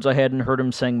singing words I hadn't heard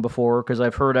him sing before, because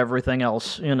I've heard everything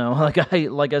else, like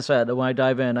I said, when I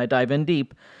dive in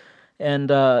deep,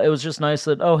 and it was just nice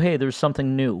that, hey, there's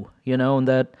something new, and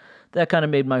that kind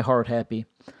of made my heart happy.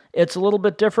 It's a little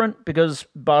bit different because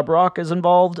Bob Rock is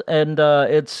involved, and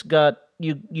it's got,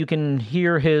 you can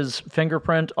hear his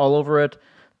fingerprint all over it.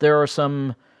 There are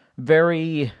some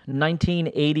very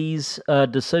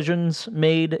 1980s decisions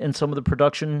made in some of the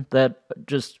production that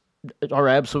just are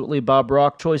absolutely Bob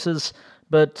Rock choices.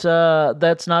 But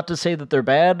that's not to say that they're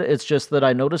bad. It's just that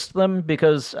I noticed them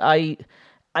because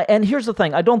and here's the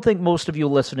thing, I don't think most of you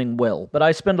listening will, but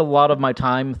I spend a lot of my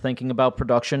time thinking about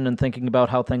production and thinking about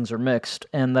how things are mixed,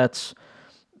 and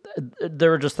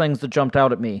there are just things that jumped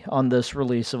out at me on this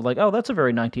release of like, that's a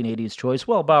very 1980s choice.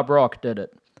 Well, Bob Rock did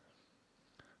it.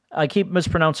 I keep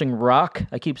mispronouncing rock.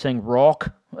 I keep saying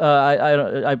rock.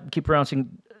 I keep pronouncing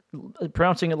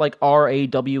it like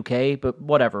R-A-W-K, but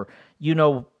whatever. You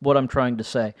know what I'm trying to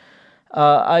say.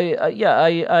 I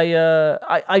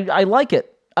like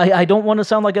it. I don't want to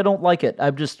sound like I don't like it.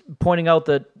 I'm just pointing out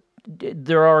that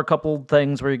there are a couple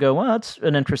things where you go, well, that's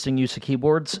an interesting use of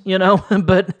keyboards,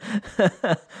 but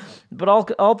but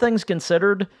all things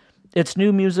considered, it's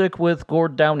new music with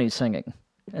Gord Downie singing.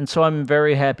 And so I'm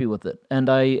very happy with it, and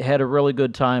I had a really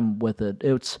good time with it.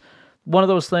 It's one of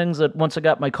those things that once I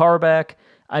got my car back,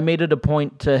 I made it a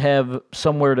point to have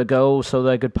somewhere to go so that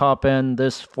I could pop in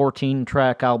this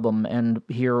 14-track album and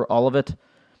hear all of it,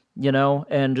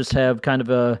 and just have kind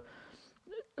of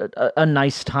a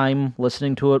nice time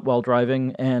listening to it while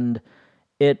driving, and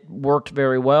it worked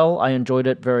very well. I enjoyed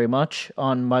it very much.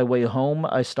 On my way home,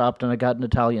 I stopped and I got an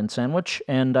Italian sandwich,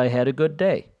 and I had a good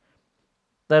day.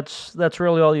 That's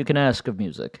really all you can ask of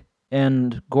music.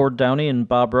 And Gord Downie and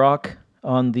Bob Rock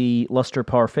on the Luster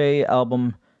Parfait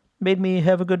album made me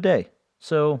have a good day.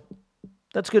 So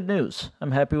that's good news.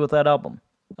 I'm happy with that album.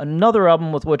 Another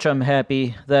album with which I'm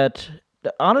happy that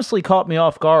honestly caught me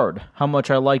off guard how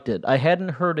much I liked it. I hadn't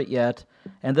heard it yet,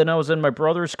 and then I was in my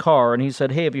brother's car, and he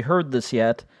said, hey, have you heard this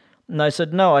yet? And I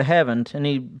said, no, I haven't. And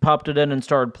he popped it in and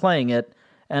started playing it,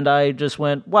 and I just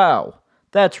went, wow.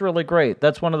 That's really great.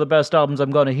 That's one of the best albums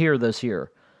I'm going to hear this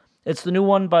year. It's the new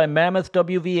one by Mammoth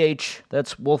WVH.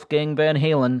 That's Wolfgang Van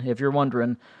Halen, if you're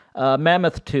wondering.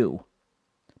 Mammoth 2.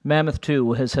 Mammoth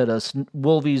 2 has hit us.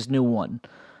 Wolvie's new one.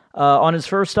 On his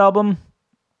first album,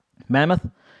 Mammoth,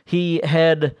 he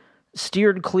had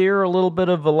steered clear a little bit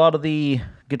of a lot of the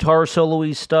guitar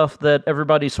solo-y stuff that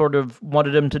everybody sort of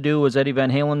wanted him to do as Eddie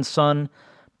Van Halen's son.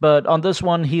 But on this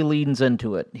one, he leans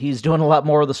into it. He's doing a lot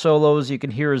more of the solos. You can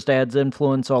hear his dad's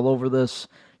influence all over this.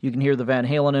 You can hear the Van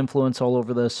Halen influence all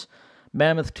over this.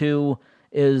 Mammoth 2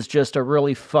 is just a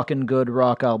really fucking good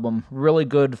rock album. Really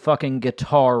good fucking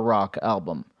guitar rock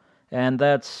album. And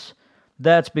that's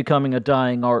becoming a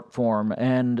dying art form,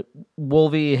 and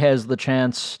Wolvie has the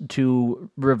chance to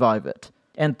revive it.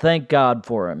 And thank God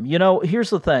for him.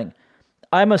 Here's the thing.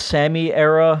 I'm a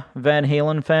Sammy-era Van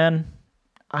Halen fan.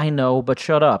 I know, but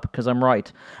shut up, because I'm right.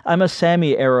 I'm a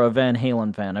Sammy-era Van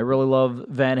Halen fan. I really love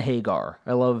Van Hagar.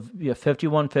 I love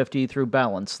 5150 through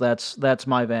Balance. That's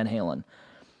my Van Halen.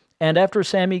 And after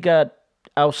Sammy got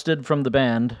ousted from the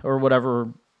band, or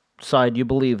whatever side you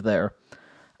believe there,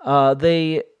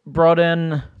 they brought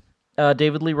in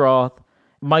David Lee Roth.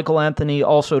 Michael Anthony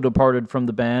also departed from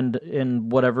the band in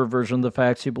whatever version of the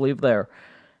facts you believe there.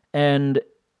 And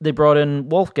they brought in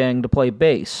Wolfgang to play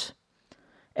bass.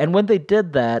 And when they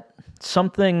did that,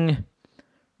 something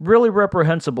really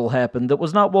reprehensible happened that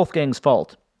was not Wolfgang's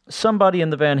fault. Somebody in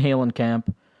the Van Halen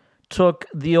camp took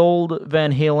the old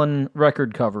Van Halen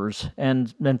record covers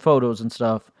and photos and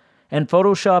stuff and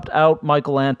photoshopped out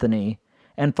Michael Anthony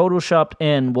and photoshopped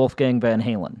in Wolfgang Van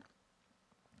Halen,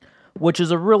 which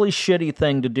is a really shitty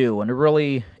thing to do and a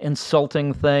really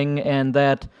insulting thing, and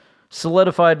that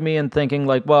solidified me in thinking,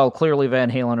 like, well, clearly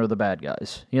Van Halen are the bad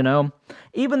guys, you know?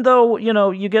 Even though, you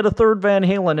know, you get a third Van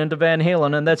Halen into Van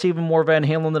Halen, and that's even more Van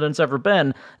Halen than it's ever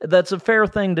been, that's a fair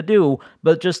thing to do,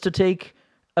 but just to take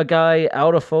a guy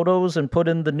out of photos and put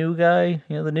in the new guy,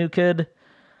 you know, the new kid,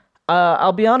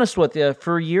 I'll be honest with you,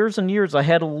 for years and years, I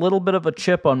had a little bit of a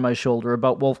chip on my shoulder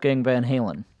about Wolfgang Van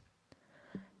Halen.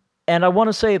 And I want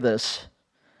to say this.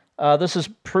 This is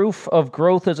proof of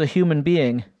growth as a human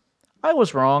being. I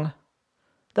was wrong.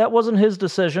 That wasn't his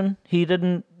decision. He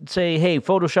didn't say, hey,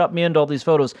 Photoshop me into all these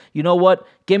photos. You know what?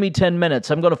 Give me 10 minutes.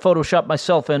 I'm going to Photoshop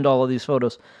myself into all of these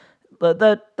photos.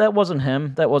 That wasn't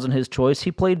him. That wasn't his choice.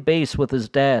 He played bass with his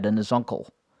dad and his uncle.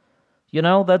 You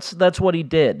know, that's what he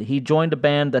did. He joined a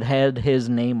band that had his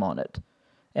name on it.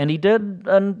 And he did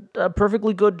a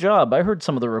perfectly good job. I heard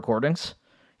some of the recordings.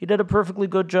 He did a perfectly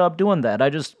good job doing that. I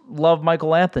just love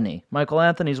Michael Anthony. Michael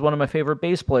Anthony's one of my favorite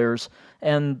bass players,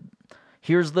 and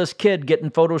here's this kid getting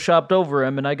photoshopped over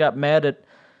him, and I got mad at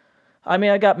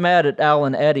Al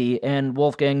and Eddie, and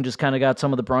Wolfgang just kind of got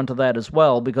some of the brunt of that as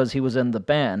well, because he was in the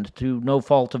band, to no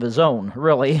fault of his own,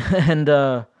 really. And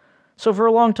so for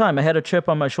a long time, I had a chip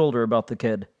on my shoulder about the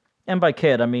kid. And by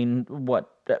kid, I mean,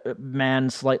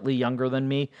 man slightly younger than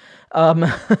me.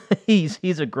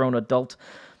 He's a grown adult.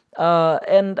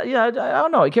 And yeah, I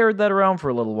don't know, I carried that around for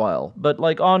a little while. But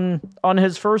like on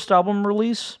his first album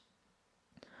release,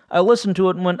 I listened to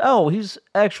it and went, oh, he's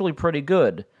actually pretty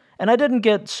good. And I didn't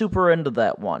get super into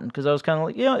that one, because I was kind of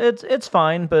like, yeah, it's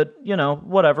fine, but, you know,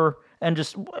 whatever. And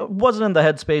just wasn't in the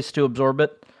headspace to absorb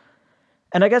it.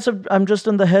 And I guess I'm just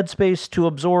in the headspace to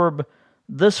absorb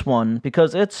this one,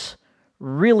 because it's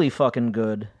really fucking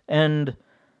good. And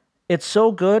it's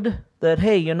so good that,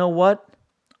 hey, you know what?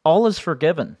 All is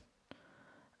forgiven.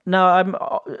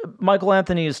 Now, Michael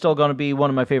Anthony is still going to be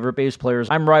one of my favorite bass players.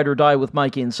 I'm ride or die with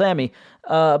Mikey and Sammy.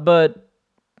 But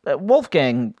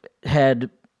Wolfgang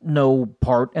had no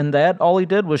part in that. All he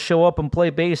did was show up and play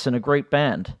bass in a great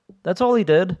band. That's all he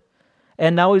did.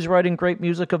 And now he's writing great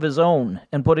music of his own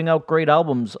and putting out great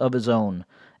albums of his own.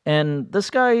 And this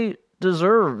guy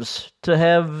deserves to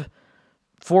have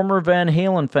former Van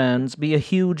Halen fans be a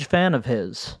huge fan of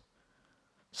his.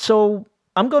 So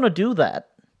I'm going to do that.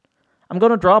 I'm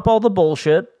going to drop all the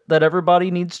bullshit that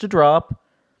everybody needs to drop,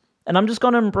 and I'm just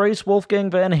going to embrace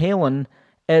Wolfgang Van Halen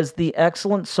as the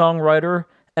excellent songwriter,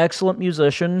 excellent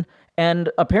musician, and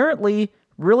apparently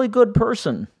really good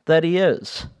person that he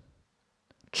is.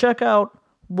 Check out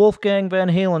Wolfgang Van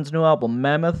Halen's new album,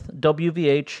 Mammoth,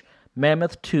 WVH.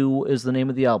 Mammoth 2 is the name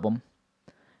of the album.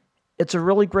 It's a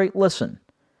really great listen.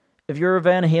 If you're a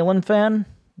Van Halen fan,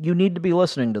 you need to be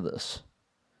listening to this.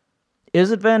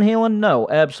 Is it Van Halen? No,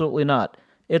 absolutely not.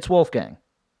 It's Wolfgang.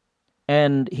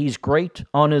 And he's great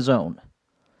on his own.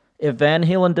 If Van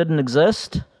Halen didn't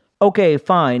exist, okay,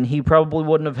 fine, he probably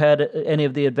wouldn't have had any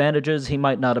of the advantages, he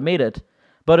might not have made it.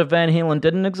 But if Van Halen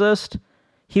didn't exist,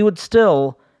 he would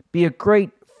still be a great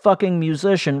fucking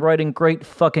musician writing great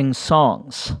fucking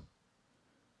songs.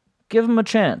 Give him a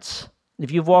chance.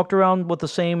 If you've walked around with the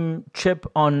same chip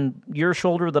on your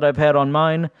shoulder that I've had on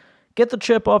mine, get the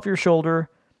chip off your shoulder,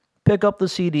 pick up the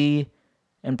CD,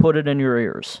 and put it in your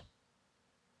ears.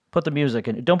 Put the music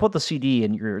in. Don't put the CD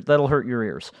in your ears. That'll hurt your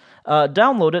ears.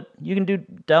 Download it. You can do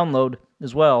download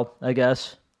as well, I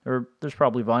guess. Or there's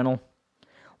probably vinyl.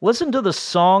 Listen to the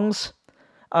songs.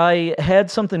 I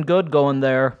had something good going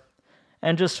there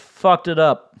and just fucked it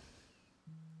up.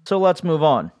 So let's move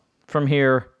on from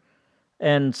here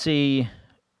and see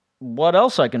what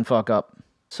else I can fuck up.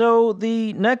 So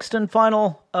the next and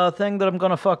final thing that I'm going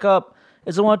to fuck up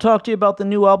is I want to talk to you about the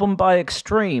new album by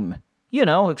Extreme. You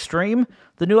know, Extreme.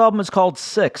 The new album is called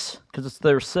 6, because it's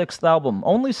their 6th album.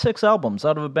 Only 6 albums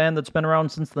out of a band that's been around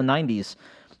since the 90s.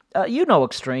 You know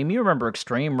Extreme. You remember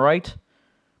Extreme, right?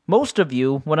 Most of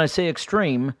you, when I say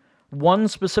Extreme, one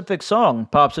specific song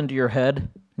pops into your head,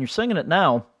 and you're singing it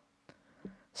now.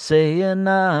 Saying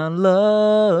I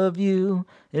love you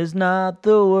is not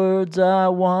the words I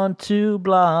want to,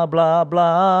 blah, blah,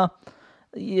 blah.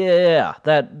 Yeah,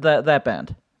 that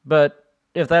band. But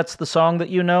if that's the song that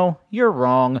you know, you're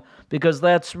wrong, because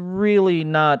that's really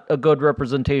not a good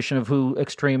representation of who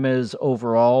Extreme is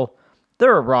overall.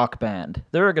 They're a rock band.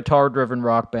 They're a guitar-driven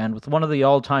rock band with one of the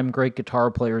all-time great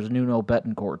guitar players, Nuno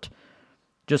Bettencourt.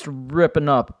 just ripping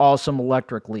up awesome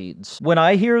electric leads. When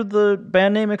I hear the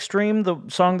band name Extreme, the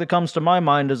song that comes to my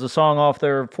mind is a song off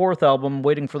their fourth album,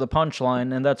 Waiting for the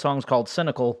Punchline, and that song's called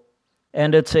Cynical.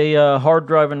 And it's a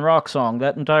hard-driving rock song.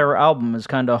 That entire album is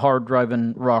kind of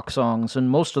hard-driving rock songs, and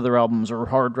most of their albums are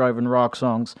hard-driving rock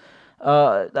songs.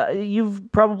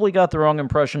 You've probably got the wrong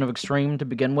impression of Extreme to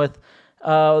begin with.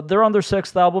 They're on their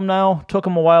sixth album now. Took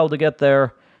them a while to get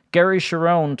there. Gary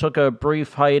Cherone took a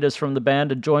brief hiatus from the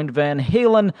band and joined Van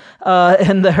Halen,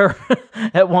 and there,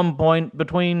 at one point,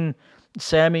 between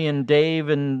Sammy and Dave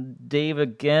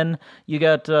again, you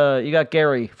got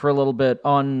Gary for a little bit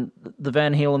on the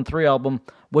Van Halen 3 album,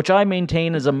 which I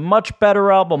maintain is a much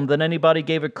better album than anybody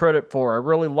gave it credit for. I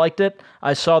really liked it.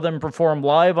 I saw them perform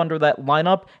live under that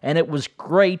lineup, and it was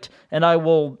great, and I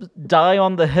will die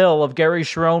on the hill of Gary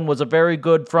Cherone was a very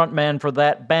good frontman for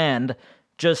that band,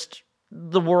 just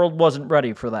the world wasn't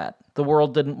ready for that. The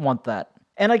world didn't want that.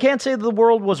 And I can't say the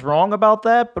world was wrong about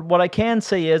that, but what I can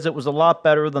say is it was a lot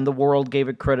better than the world gave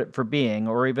it credit for being,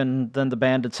 or even than the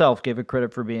band itself gave it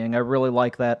credit for being. I really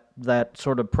like that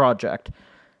sort of project.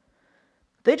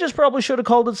 They just probably should have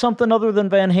called it something other than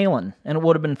Van Halen, and it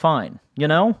would have been fine, you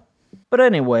know? But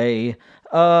anyway,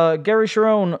 Gary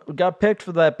Cherone got picked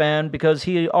for that band because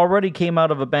he already came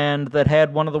out of a band that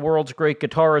had one of the world's great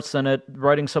guitarists in it,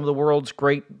 writing some of the world's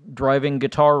great driving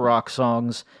guitar rock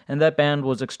songs, and that band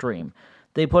was Extreme.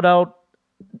 They put out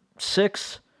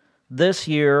 6 this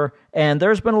year, and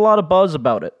there's been a lot of buzz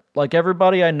about it. Like,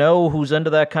 everybody I know who's into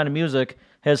that kind of music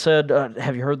has said,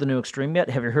 have you heard the new Extreme yet?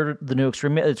 Have you heard the new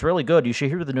Extreme yet? It's really good. You should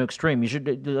hear the new Extreme.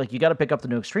 You got to pick up the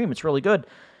new Extreme. It's really good.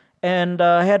 And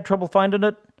I had trouble finding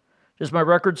it. Just my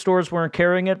record stores weren't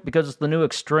carrying it because it's the new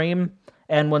Extreme.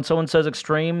 And when someone says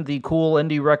Extreme, the cool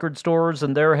indie record stores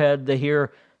in their head, they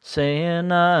hear,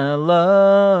 saying I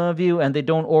love you, and they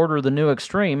don't order the new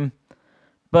Extreme.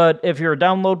 But if you're a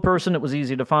download person, it was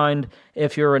easy to find.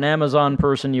 If you're an Amazon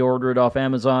person, you order it off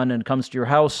Amazon, and it comes to your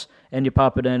house, and you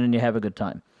pop it in, and you have a good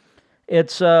time.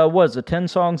 It's, 10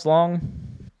 songs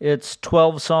long? It's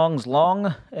 12 songs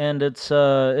long, and it's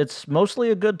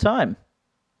mostly a good time.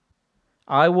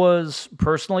 I was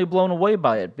personally blown away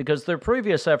by it, because their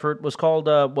previous effort was called,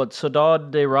 Saudade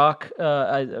de Rock,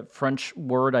 a French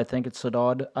word, I think it's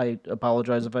Saudade. I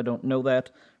apologize if I don't know that,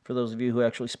 for those of you who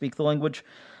actually speak the language.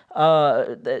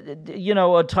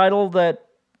 A title that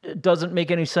doesn't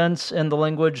make any sense in the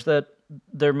language that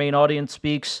their main audience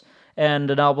speaks,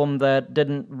 and an album that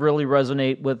didn't really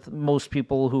resonate with most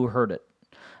people who heard it.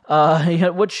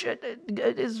 Which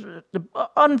is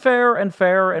unfair and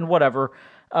fair and whatever.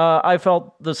 I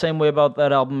felt the same way about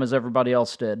that album as everybody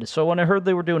else did. So when I heard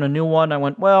they were doing a new one, I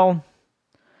went, well,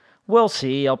 we'll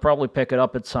see. I'll probably pick it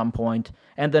up at some point.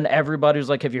 And then everybody was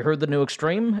like, have you heard the new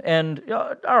Extreme? And,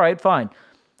 all right, fine.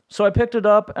 So I picked it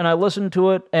up, and I listened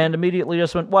to it, and immediately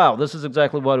just went, wow, this is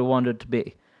exactly what I wanted it to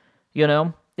be. You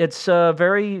know? It's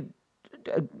very,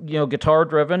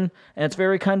 guitar-driven, and it's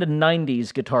very kind of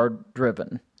 90s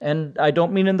guitar-driven. And I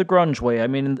don't mean in the grunge way, I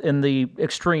mean in the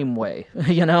extreme way,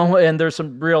 and there's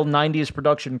some real 90s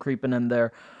production creeping in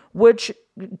there, which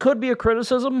could be a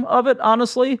criticism of it,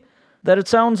 honestly, that it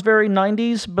sounds very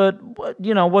 90s, but,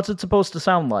 what's it supposed to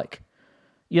sound like?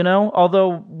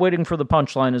 Although Waiting for the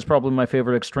Punchline is probably my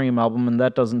favorite Extreme album, and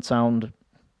that doesn't sound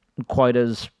quite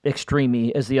as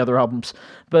extreme-y as the other albums,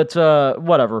 but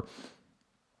whatever.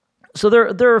 So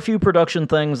there are a few production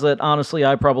things that, honestly,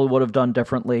 I probably would have done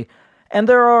differently. And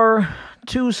there are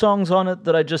 2 songs on it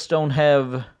that I just don't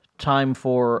have time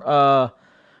for.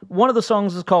 One of the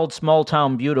songs is called Small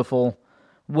Town Beautiful,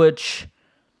 which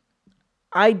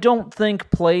I don't think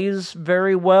plays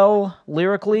very well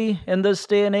lyrically in this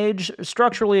day and age.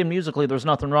 Structurally and musically, there's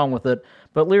nothing wrong with it.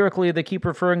 But lyrically, they keep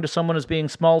referring to someone as being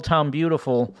small town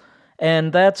beautiful.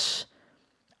 And I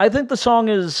think the song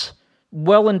is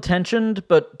well-intentioned,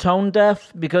 but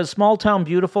tone-deaf, because small town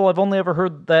beautiful, I've only ever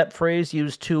heard that phrase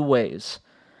used 2 ways.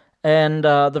 And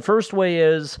the first way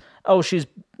is,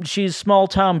 she's small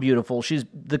town beautiful. She's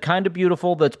the kind of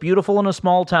beautiful that's beautiful in a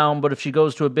small town, but if she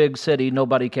goes to a big city,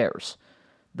 nobody cares.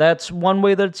 That's one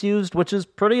way that it's used, which is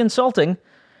pretty insulting.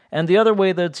 And the other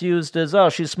way that it's used is,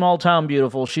 she's small town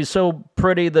beautiful. She's so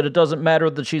pretty that it doesn't matter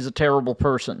that she's a terrible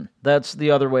person. That's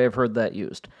the other way I've heard that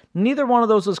used. Neither one of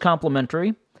those is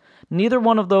complimentary. Neither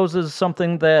one of those is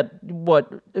something that,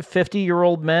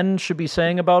 50-year-old men should be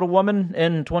saying about a woman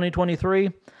in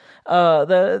 2023.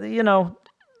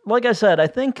 Like I said, I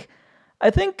think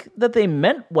that they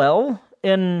meant well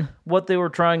in what they were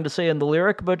trying to say in the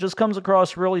lyric, but just comes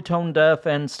across really tone-deaf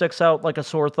and sticks out like a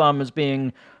sore thumb as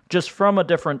being just from a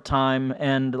different time,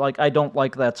 and I don't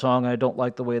like that song. I don't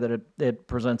like the way that it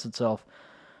presents itself.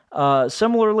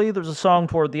 Similarly, there's a song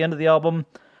toward the end of the album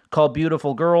called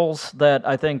Beautiful Girls that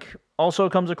I think also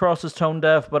comes across as tone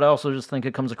deaf, but I also just think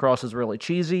it comes across as really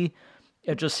cheesy.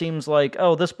 It just seems like,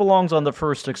 oh, this belongs on the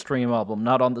first Extreme album,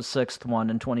 not on the sixth one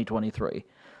in 2023.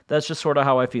 That's just sort of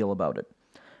how I feel about it.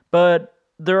 But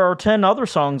there are 10 other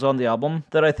songs on the album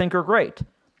that I think are great.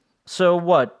 So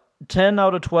what? 10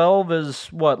 out of 12 is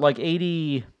what, like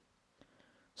 80,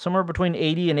 somewhere between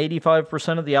 80 and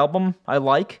 85% of the album I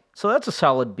like. So that's a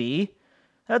solid B.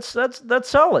 That's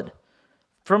solid.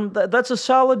 That's a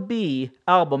solid B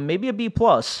album, maybe a B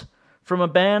plus, from a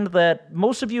band that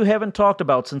most of you haven't talked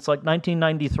about since like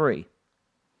 1993.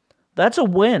 That's a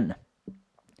win.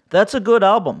 That's a good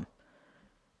album.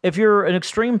 If you're an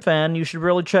Extreme fan, you should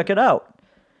really check it out.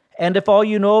 And if all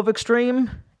you know of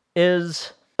Extreme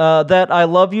is that I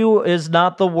love you is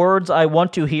not the words I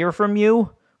want to hear from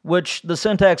you, which the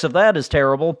syntax of that is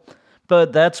terrible,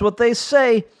 but that's what they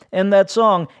say in that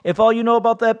song. If all you know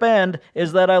about that band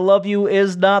is that I love you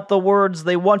is not the words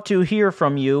they want to hear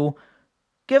from you,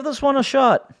 give this one a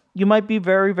shot. You might be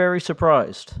very, very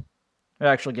surprised.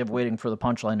 Actually, give Waiting for the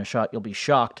Punchline a shot. You'll be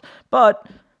shocked. But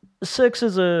Six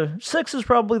is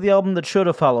probably the album that should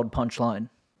have followed Punchline.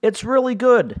 It's really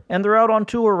good, and they're out on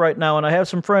tour right now, and I have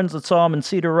some friends that saw them in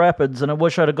Cedar Rapids, and I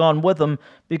wish I'd have gone with them,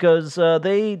 because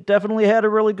they definitely had a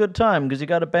really good time, because you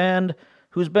got a band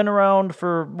who's been around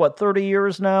for, 30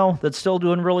 years now, that's still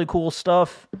doing really cool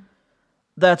stuff.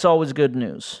 That's always good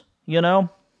news, you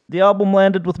know? The album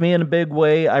landed with me in a big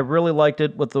way. I really liked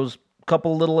it, with those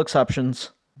couple little exceptions.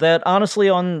 That, honestly,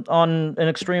 on an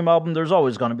Extreme album, there's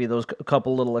always going to be those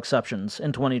couple little exceptions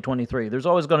in 2023. There's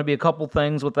always going to be a couple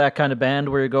things with that kind of band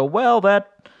where you go, well,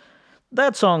 that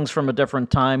song's from a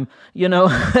different time, you know?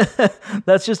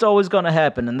 That's just always going to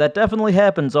happen, and that definitely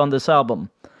happens on this album.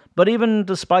 But even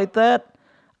despite that,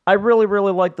 I really,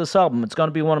 really like this album. It's going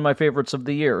to be one of my favorites of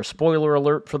the year. Spoiler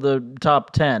alert for the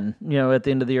top 10, at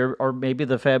the end of the year, or maybe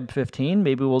the Fab 15.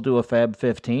 Maybe we'll do a Fab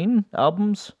 15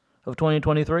 albums of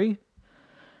 2023.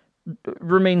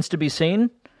 Remains to be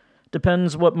seen.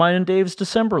 Depends what mine and Dave's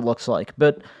December looks like.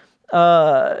 But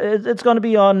it's going to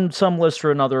be on some list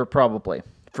or another, probably,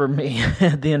 for me,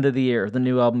 at the end of the year, the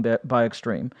new album by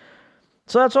Extreme.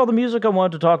 So that's all the music I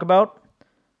wanted to talk about.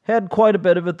 Had quite a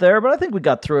bit of it there, but I think we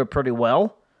got through it pretty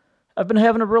well. I've been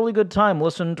having a really good time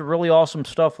listening to really awesome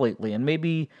stuff lately, and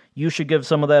maybe you should give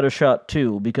some of that a shot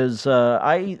too, because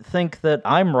I think that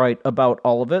I'm right about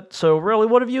all of it. So really,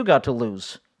 what have you got to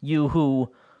lose? You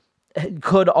who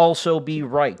could also be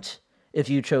right if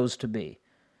you chose to be.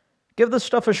 Give this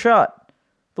stuff a shot.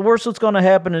 The worst that's going to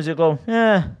happen is you'll go,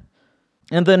 and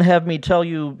then have me tell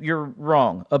you you're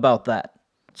wrong about that.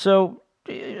 So,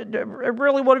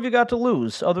 really, what have you got to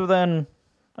lose, other than,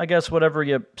 I guess, whatever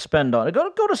you spend on it? Go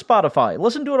to Spotify.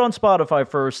 Listen to it on Spotify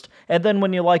first, and then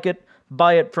when you like it,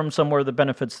 buy it from somewhere that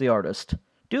benefits the artist.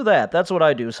 Do that. That's what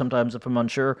I do sometimes if I'm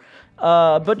unsure.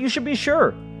 But you should be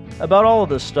sure about all of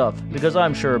this stuff, because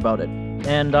I'm sure about it.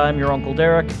 And I'm your Uncle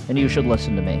Derek, and you should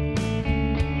listen to me.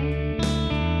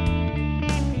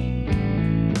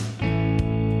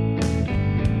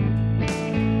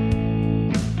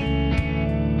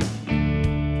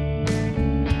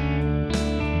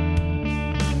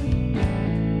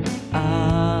 I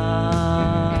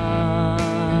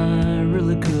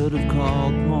really could have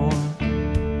called more.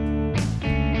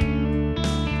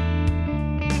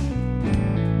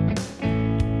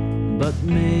 But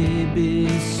maybe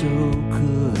so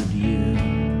could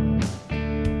you.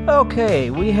 Okay,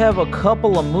 we have a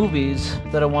couple of movies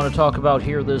that I want to talk about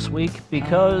here this week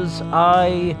because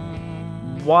I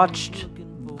watched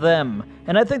them,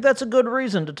 and I think that's a good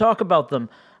reason to talk about them.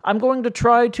 I'm going to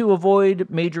try to avoid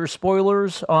major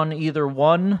spoilers on either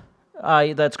one.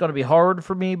 That's going to be hard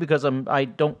for me because I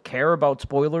don't care about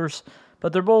spoilers,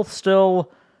 but they're both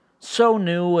still so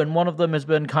new, and one of them has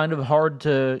been kind of hard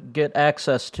to get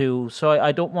access to, so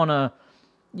I don't want to...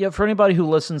 Yeah, for anybody who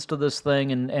listens to this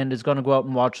thing and is going to go out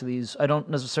and watch these, I don't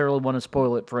necessarily want to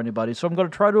spoil it for anybody, so I'm going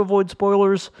to try to avoid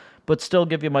spoilers, but still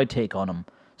give you my take on them.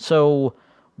 So,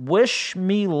 wish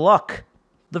me luck.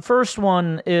 The first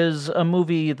one is a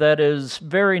movie that is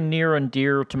very near and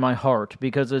dear to my heart,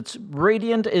 because it's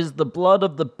Radiant is the Blood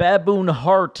of the Baboon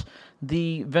Heart,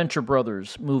 the Venture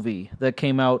Brothers movie that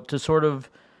came out to sort of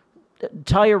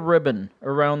tie a ribbon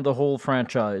around the whole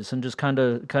franchise and just kind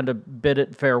of bid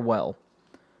it farewell.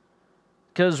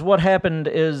 Because what happened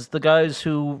is the guys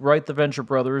who write the Venture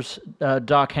Brothers,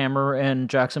 Doc Hammer and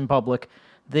Jackson Public,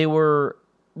 they were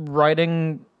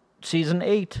writing Season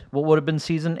 8, what would have been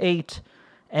Season 8,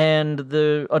 and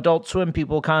the Adult Swim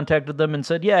people contacted them and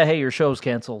said, yeah, hey, your show's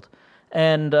canceled.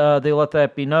 And they let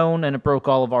that be known, and it broke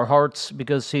all of our hearts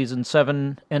because season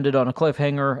 7 ended on a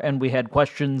cliffhanger, and we had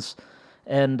questions.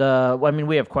 And,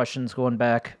 we have questions going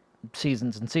back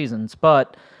seasons and seasons,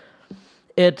 but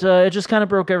it just kind of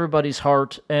broke everybody's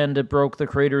heart, and it broke the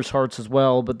creators' hearts as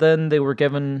well. But then they were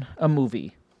given a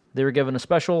movie. They were given a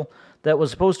special that was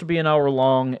supposed to be an hour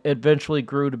long. It eventually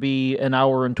grew to be an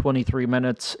hour and 23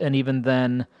 minutes, and even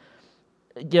then...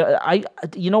 Yeah,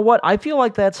 you know what? I feel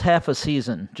like that's half a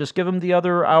season. Just give them the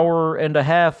other hour and a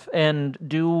half and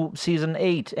do season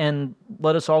 8 and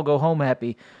let us all go home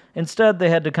happy. Instead, they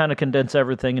had to kind of condense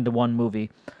everything into one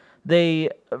movie.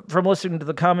 From listening to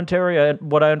the commentary,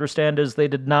 what I understand is they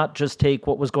did not just take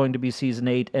what was going to be season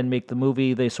 8 and make the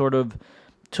movie. They sort of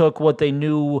took what they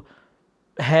knew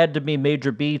had to be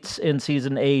major beats in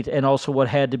season 8 and also what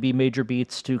had to be major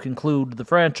beats to conclude the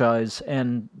franchise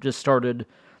and just started...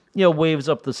 waves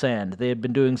up the sand. They had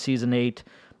been doing season 8,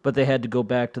 but they had to go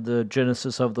back to the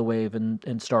genesis of the wave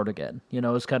and start again.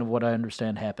 Is kind of what I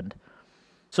understand happened.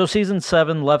 So season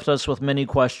 7 left us with many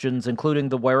questions, including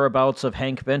the whereabouts of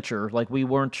Hank Venture. Like, we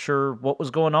weren't sure what was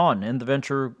going on in the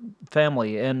Venture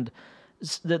family. And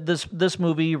this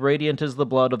movie, Radiant is the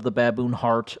Blood of the Baboon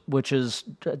Heart, which is...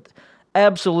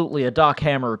 absolutely a Doc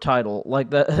Hammer title. Like,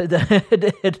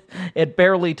 it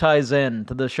barely ties in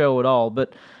to the show at all,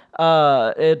 but...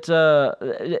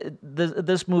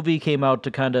 This movie came out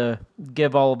to kind of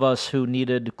give all of us who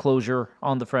needed closure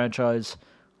on the franchise,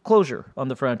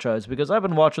 because I've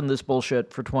been watching this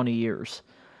bullshit for 20 years.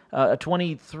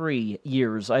 23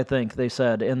 years, I think they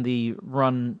said in the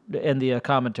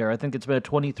commentary. I think it's been a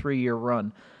 23-year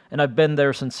run, and I've been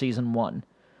there since season 1.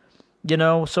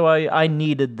 So I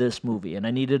needed this movie, and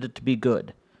I needed it to be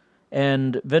good.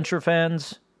 And Venture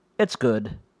fans, it's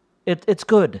good. It's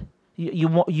good.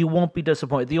 You won't be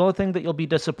disappointed. The only thing that you'll be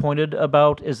disappointed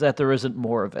about is that there isn't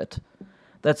more of it.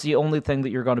 That's the only thing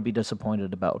that you're going to be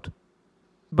disappointed about.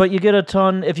 But you get a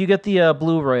ton... If you get the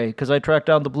Blu-ray, because I tracked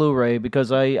down the Blu-ray,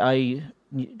 because I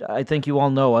think you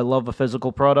all know I love a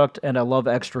physical product, and I love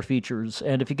extra features.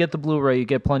 And if you get the Blu-ray, you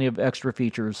get plenty of extra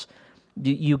features.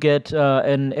 You get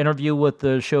an interview with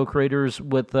the show creators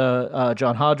with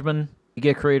John Hodgman. You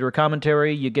get creator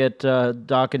commentary, you get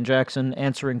Doc and Jackson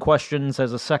answering questions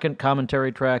as a second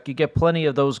commentary track. You get plenty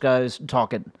of those guys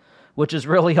talking, which is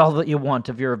really all that you want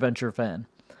if you're a Venture fan.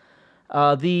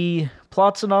 The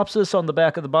plot synopsis on the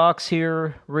back of the box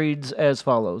here reads as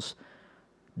follows.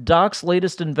 Doc's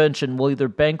latest invention will either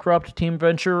bankrupt Team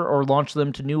Venture or launch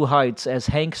them to new heights as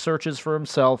Hank searches for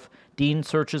himself, Dean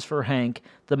searches for Hank,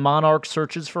 the Monarch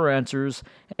searches for answers,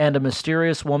 and a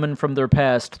mysterious woman from their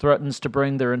past threatens to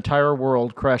bring their entire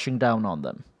world crashing down on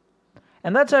them.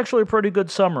 And that's actually a pretty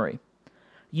good summary.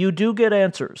 You do get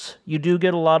answers. You do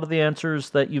get a lot of the answers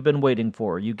that you've been waiting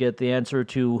for. You get the answer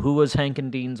to who was Hank and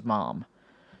Dean's mom.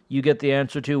 You get the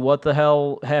answer to what the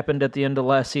hell happened at the end of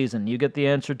last season. You get the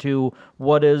answer to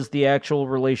what is the actual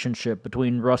relationship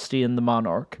between Rusty and the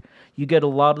Monarch. You get a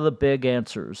lot of the big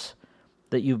answers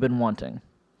that you've been wanting.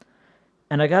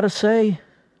 And I gotta say,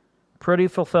 pretty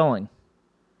fulfilling.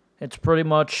 It's pretty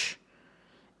much...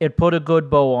 It put a good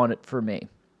bow on it for me.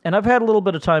 And I've had a little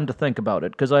bit of time to think about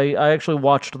it, because I actually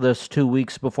watched this 2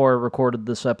 weeks before I recorded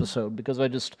this episode, because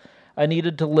I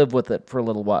needed to live with it for a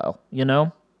little while,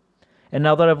 And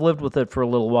now that I've lived with it for a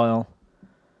little while,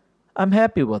 I'm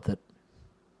happy with it.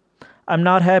 I'm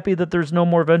not happy that there's no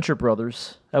more Venture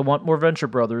Brothers. I want more Venture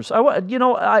Brothers. I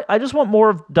just want more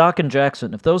of Doc and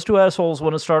Jackson. If those two assholes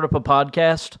want to start up a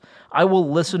podcast, I will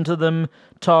listen to them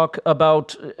talk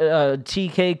about tea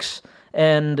cakes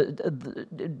and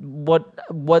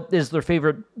what is their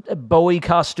favorite Bowie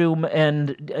costume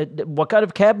and what kind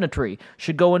of cabinetry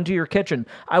should go into your kitchen.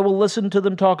 I will listen to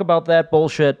them talk about that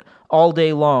bullshit all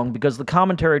day long, because the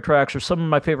commentary tracks are some of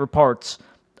my favorite parts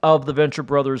of the Venture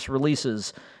Brothers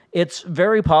releases. It's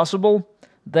very possible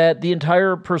that the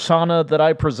entire persona that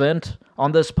I present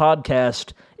on this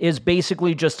podcast is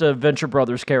basically just a Venture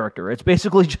Brothers character. It's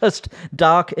basically just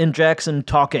Doc and Jackson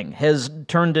talking has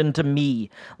turned into me.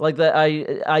 Like that,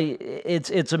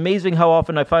 it's amazing how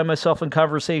often I find myself in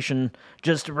conversation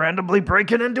just randomly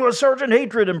breaking into a Sergeant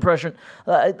Hatred impression.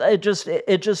 It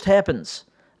just happens.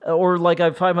 Or like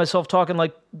I find myself talking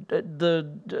like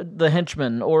the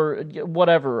henchman or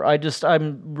whatever.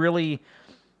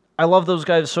 I love those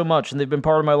guys so much, and they've been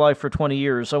part of my life for 20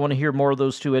 years. I want to hear more of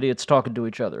those two idiots talking to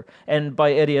each other. And by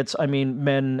idiots, I mean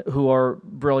men who are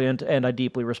brilliant, and I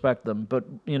deeply respect them. But,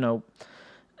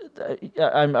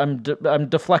 I'm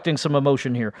deflecting some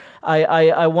emotion here.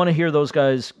 I want to hear those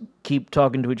guys keep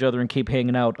talking to each other and keep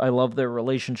hanging out. I love their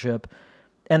relationship.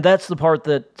 And that's the part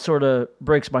that sort of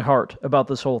breaks my heart about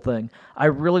this whole thing. I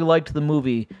really liked the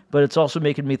movie, but it's also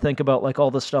making me think about like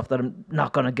all the stuff that I'm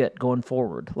not going to get going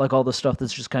forward. Like all the stuff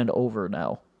that's just kind of over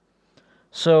now.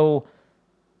 So,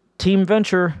 Team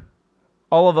Venture,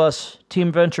 all of us,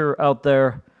 Team Venture out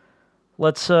there,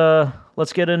 let's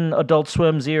get in Adult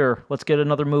Swim's ear. Let's get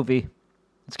another movie.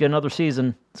 Let's get another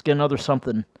season. Let's get another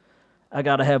something. I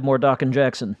gotta have more Doc and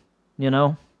Jackson, you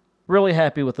know? Really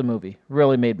happy with the movie.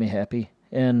 Really made me happy.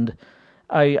 And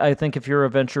I think if you're a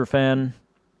Venture fan,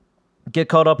 get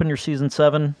caught up in your season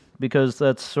 7, because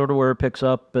that's sort of where it picks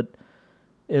up, but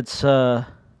it's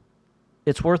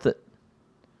worth it.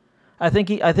 I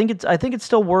think it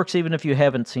still works even if you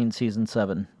haven't seen season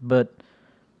 7, but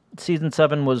season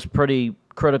 7 was pretty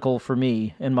critical for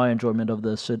me in my enjoyment of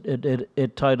this.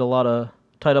 It tied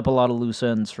up a lot of loose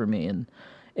ends for me, and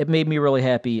it made me really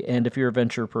happy. And if you're a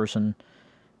Venture person,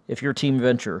 if you're Team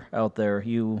Venture out there,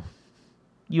 you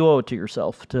owe it to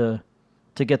yourself to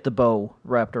get the bow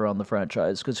wrapped around the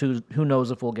franchise, because who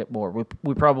knows if we'll get more.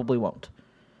 We probably won't.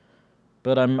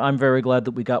 But I'm very glad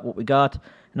that we got what we got,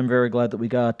 and I'm very glad that we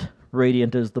got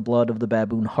Radiant is the Blood of the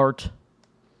Baboon Heart.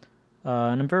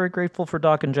 And I'm very grateful for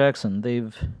Doc and Jackson.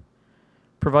 They've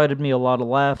provided me a lot of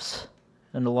laughs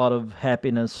and a lot of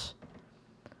happiness,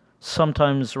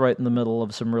 sometimes right in the middle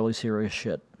of some really serious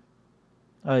shit.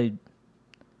 I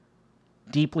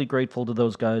deeply grateful to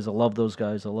those guys. I love those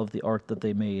guys. I love the art that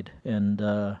they made. And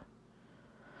I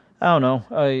don't know.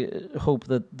 I hope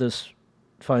that this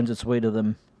finds its way to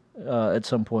them at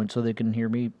some point so they can hear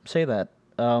me say that.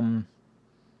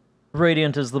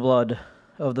 Radiant is the blood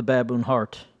of the Baboon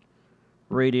Heart.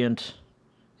 Radiant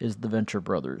is the Venture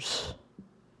Brothers.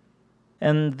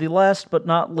 And the last but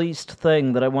not least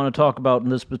thing that I want to talk about in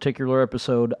this particular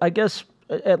episode, I guess,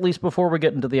 at least before we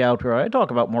get into the outro, I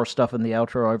talk about more stuff in the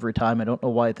outro every time. I don't know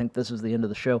why I think this is the end of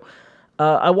the show.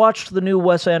 I watched the new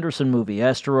Wes Anderson movie,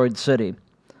 Asteroid City.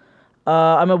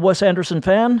 I'm a Wes Anderson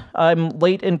fan. I'm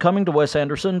late in coming to Wes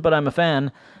Anderson, but I'm a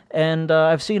fan. And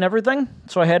I've seen everything,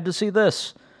 so I had to see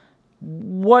this.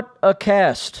 What a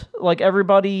cast. Like,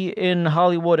 everybody in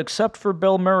Hollywood, except for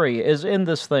Bill Murray, is in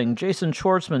this thing. Jason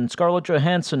Schwartzman, Scarlett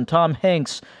Johansson, Tom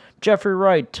Hanks, Jeffrey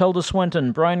Wright, Tilda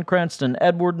Swinton, Bryan Cranston,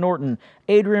 Edward Norton,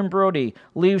 Adrian Brody,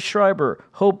 Liev Schreiber,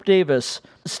 Hope Davis,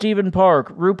 Stephen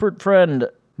Park, Rupert Friend,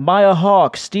 Maya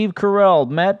Hawke, Steve Carell,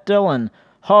 Matt Dillon,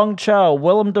 Hong Chow,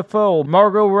 Willem Dafoe,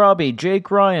 Margot Robbie, Jake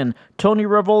Ryan, Tony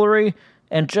Revolori,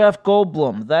 and Jeff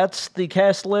Goldblum. That's the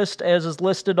cast list as is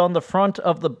listed on the front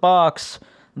of the box.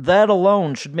 That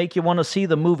alone should make you want to see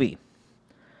the movie.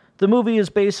 The movie is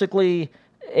basically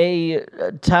a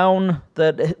town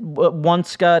that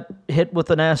once got hit with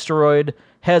an asteroid,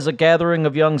 has a gathering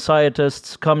of young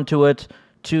scientists come to it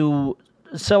to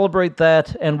celebrate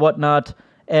that and whatnot,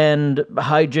 and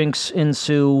hijinks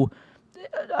ensue.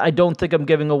 I don't think I'm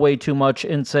giving away too much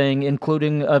in saying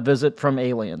including a visit from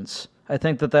aliens. I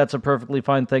think that that's a perfectly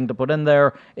fine thing to put in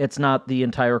there. It's not the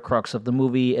entire crux of the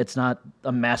movie. It's not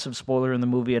a massive spoiler in the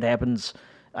movie. It happens,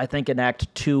 I think, in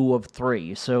Act 2 of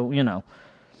 3. So, you know.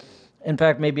 In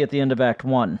fact, maybe at the end of Act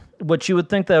 1. Which you would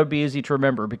think that would be easy to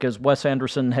remember, because Wes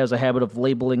Anderson has a habit of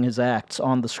labeling his acts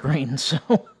on the screen. So,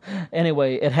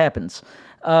 anyway, it happens.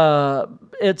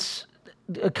 It's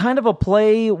kind of a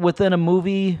play within a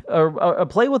movie, or a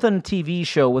play within a TV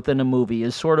show within a movie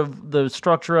is sort of the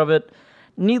structure of it.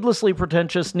 Needlessly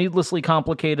pretentious, needlessly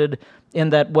complicated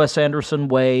in that Wes Anderson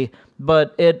way,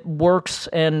 but it works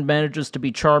and manages to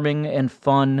be charming and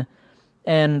fun.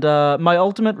 And my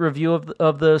ultimate review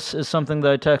of this is something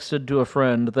that I texted to a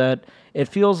friend, that it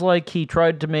feels like he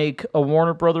tried to make a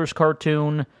Warner Brothers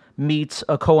cartoon meets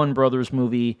a Coen Brothers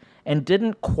movie and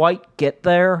didn't quite get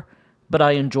there, but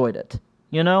I enjoyed it.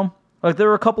 You know? Like, there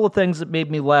were a couple of things that made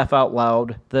me laugh out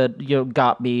loud that, you know,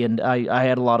 got me and I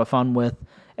had a lot of fun with.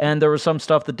 And there was some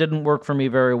stuff that didn't work for me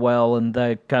very well and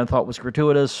I kind of thought was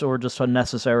gratuitous or just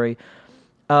unnecessary.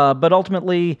 But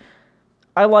ultimately,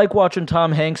 I like watching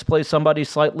Tom Hanks play somebody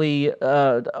slightly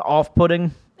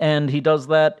off-putting, and he does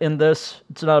that in this.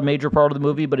 It's not a major part of the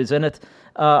movie, but he's in it.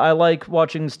 I like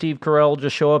watching Steve Carell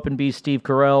just show up and be Steve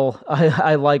Carell.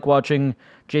 I like watching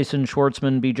Jason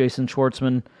Schwartzman be Jason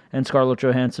Schwartzman and Scarlett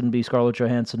Johansson be Scarlett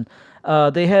Johansson.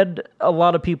 They had a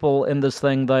lot of people in this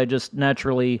thing that I just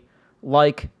naturally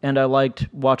like, and I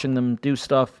liked watching them do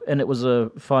stuff, and it was a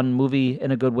fun movie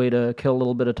and a good way to kill a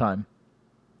little bit of time.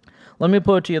 Let me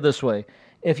put it to you this way.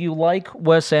 If you like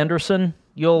Wes Anderson,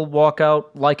 you'll walk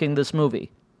out liking this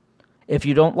movie. If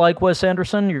you don't like Wes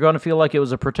Anderson, you're going to feel like it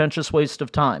was a pretentious waste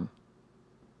of time.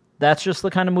 That's just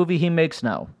the kind of movie he makes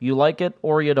now. You like it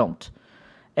or you don't.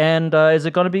 And is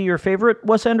it going to be your favorite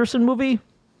Wes Anderson movie?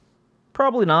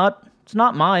 Probably not. It's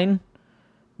not mine,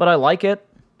 but I like it.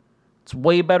 It's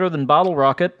way better than Bottle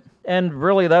Rocket. And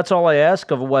really, that's all I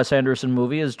ask of a Wes Anderson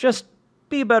movie, is just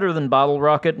be better than Bottle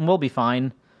Rocket, and we'll be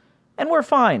fine. And we're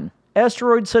fine.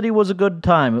 Asteroid City was a good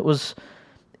time.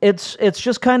 It's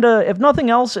just kind of, if nothing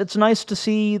else, it's nice to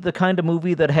see the kind of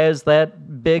movie that has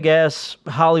that big-ass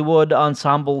Hollywood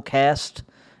ensemble cast,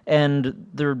 and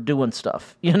they're doing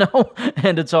stuff,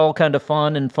 And it's all kind of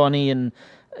fun and funny, and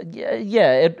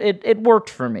it worked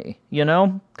for me,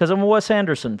 Because I'm a Wes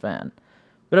Anderson fan.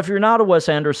 But if you're not a Wes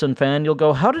Anderson fan, you'll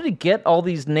go, how did he get all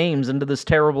these names into this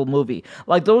terrible movie?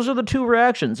 Like, those are the two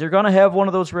reactions. You're going to have one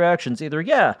of those reactions. Either,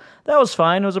 yeah, that was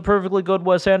fine, it was a perfectly good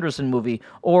Wes Anderson movie.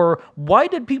 Or, why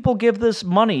did people give this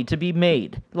money to be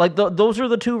made? Like, those are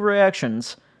the two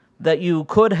reactions that you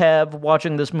could have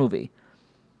watching this movie.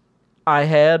 I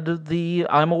had the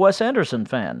I'm a Wes Anderson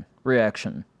fan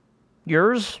reaction.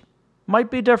 Yours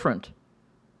might be different.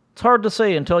 It's hard to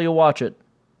say until you watch it.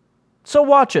 So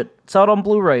watch it. It's out on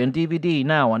Blu-ray and DVD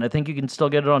now, and I think you can still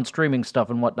get it on streaming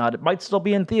stuff and whatnot. It might still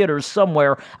be in theaters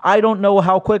somewhere. I don't know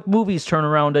how quick movies turn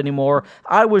around anymore.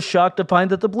 I was shocked to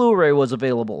find that the Blu-ray was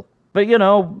available. But,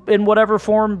 in whatever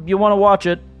form you want to watch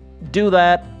it, do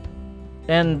that,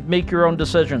 and make your own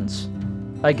decisions,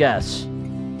 I guess.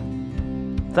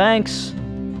 Thanks.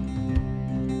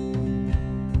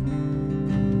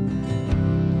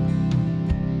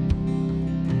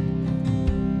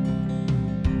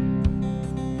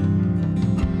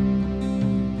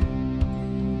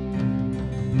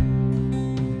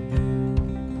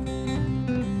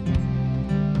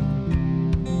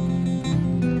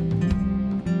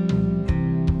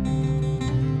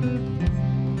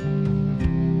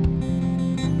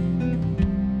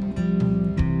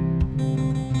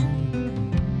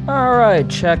 Alright,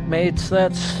 checkmates,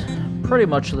 that's pretty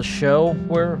much the show.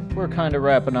 We're kind of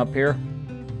wrapping up here.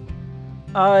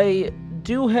 I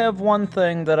do have one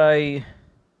thing that I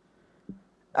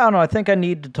don't know, I think I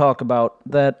need to talk about,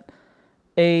 that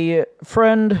a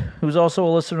friend who's also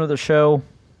a listener to the show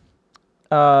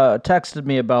texted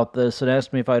me about this and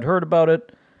asked me if I'd heard about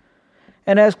it,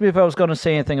 and asked me if I was going to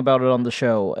say anything about it on the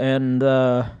show, and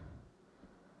I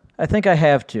think I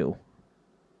have to.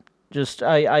 Just,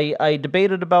 I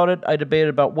debated about it. I debated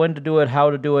about when to do it, how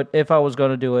to do it, if I was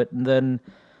going to do it. And then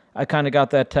I kind of got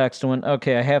that text and went,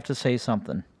 okay, I have to say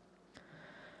something.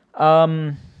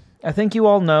 I think you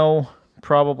all know,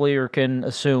 probably, or can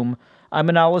assume, I'm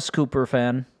an Alice Cooper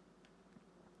fan.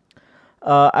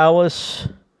 Alice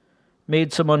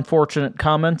made some unfortunate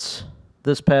comments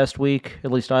this past week,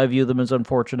 at least I view them as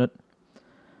unfortunate,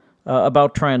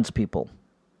 about trans people.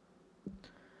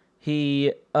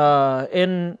 He,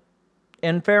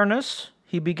 in fairness,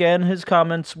 he began his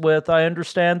comments with, I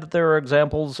understand that there are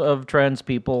examples of trans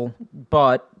people,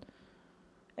 but,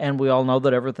 and we all know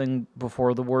that everything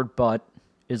before the word but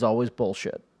is always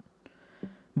bullshit.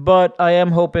 But I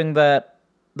am hoping that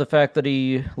the fact that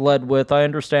he led with, I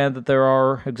understand that there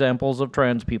are examples of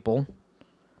trans people,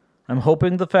 I'm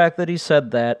hoping the fact that he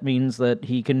said that means that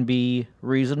he can be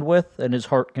reasoned with and his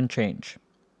heart can change.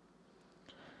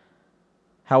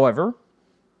 However,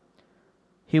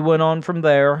 he went on from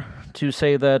there to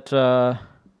say that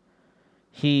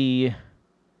he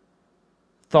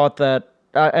thought that,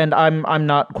 and I'm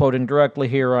not quoting directly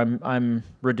here. I'm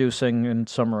reducing and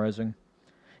summarizing.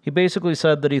 He basically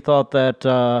said that he thought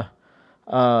that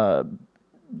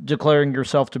declaring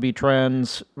yourself to be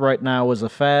trans right now is a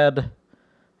fad,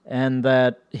 and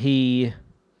that he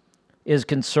is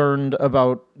concerned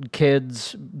about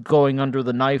kids going under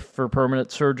the knife for permanent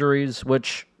surgeries,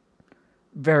 which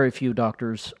very few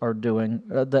doctors are doing.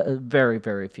 Very,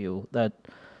 very few. That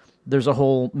there's a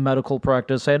whole medical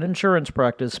practice and insurance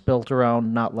practice built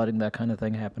around not letting that kind of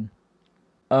thing happen.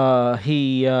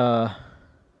 He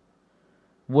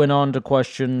went on to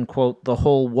question, quote, the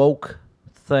whole woke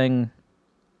thing.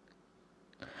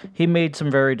 He made some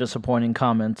very disappointing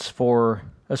comments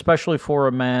especially for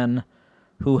a man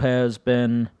who has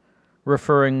been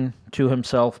referring to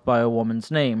himself by a woman's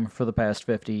name for the past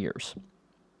 50 years.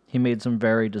 He made some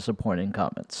very disappointing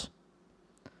comments.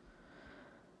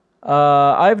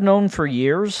 I've known for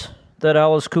years that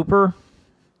Alice Cooper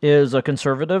is a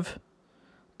conservative.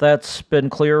 That's been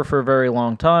clear for a very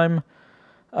long time.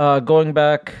 Going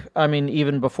back,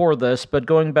 even before this, but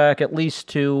going back at least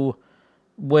to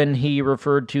when he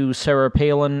referred to Sarah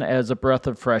Palin as a breath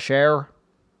of fresh air.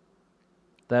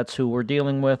 That's who we're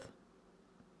dealing with.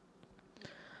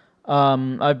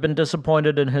 I've been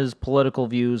disappointed in his political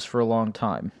views for a long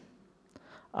time.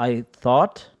 I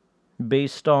thought,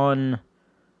 based on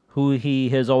who he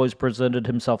has always presented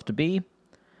himself to be,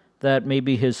 that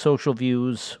maybe his social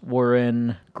views were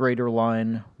in greater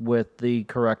line with the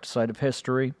correct side of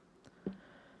history.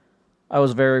 I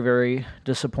was very, very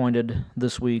disappointed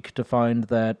this week to find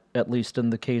that, at least in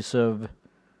the case of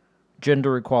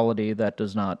gender equality, that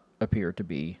does not appear to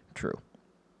be true.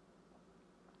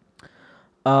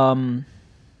 That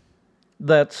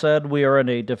said, we are in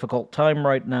a difficult time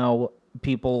right now.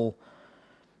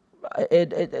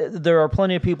 There are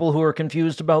plenty of people who are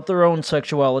confused about their own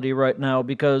sexuality right now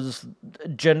because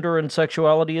gender and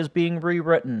sexuality is being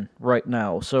rewritten right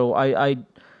now. So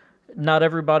not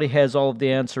everybody has all of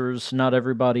the answers. Not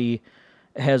everybody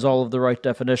has all of the right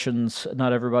definitions.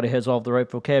 Not everybody has all of the right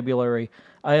vocabulary.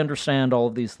 I understand all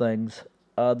of these things.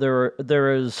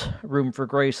 There is room for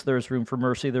grace, there's room for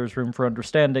mercy, there's room for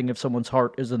understanding if someone's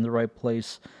heart is in the right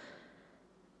place.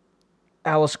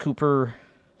 Alice Cooper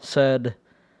said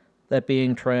that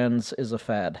being trans is a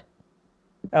fad.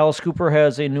 Alice Cooper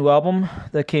has a new album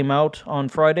that came out on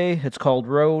Friday. It's called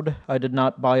Road. I did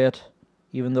not buy it,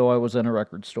 even though I was in a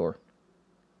record store.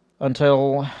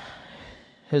 Until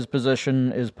his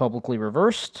position is publicly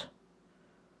reversed,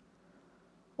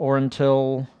 or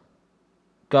until,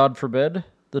 God forbid,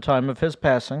 the time of his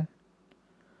passing,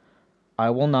 I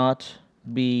will not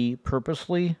be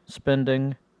purposely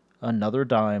spending another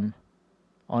dime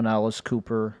on Alice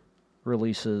Cooper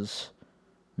releases,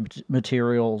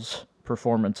 materials,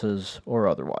 performances, or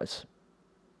otherwise.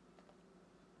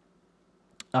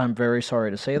 I'm very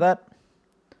sorry to say that.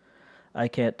 I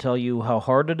can't tell you how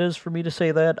hard it is for me to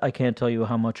say that. I can't tell you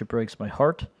how much it breaks my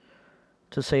heart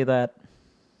to say that.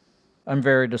 I'm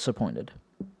very disappointed.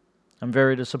 I'm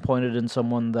very disappointed in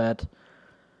someone that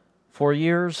for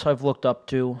years I've looked up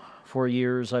to, for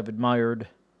years I've admired.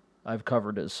 I've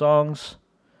covered his songs.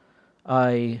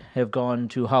 I have gone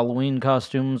to Halloween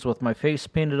costumes with my face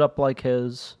painted up like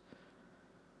his.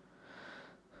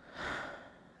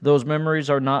 Those memories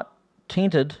are not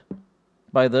tainted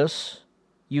by this.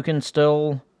 You can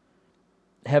still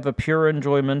have a pure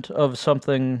enjoyment of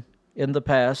something in the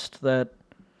past that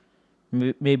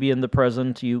maybe in the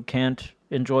present you can't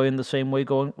enjoy in the same way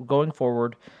going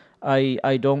forward.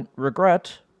 I don't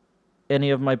regret any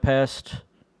of my past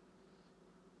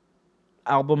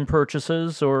album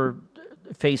purchases or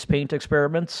face paint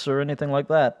experiments or anything like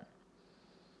that.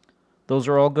 Those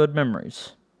are all good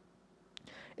memories.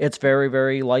 It's very,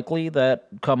 very likely that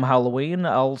come Halloween,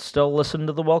 I'll still listen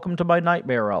to the Welcome to My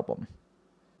Nightmare album.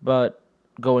 But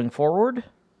going forward,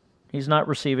 he's not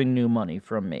receiving new money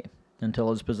from me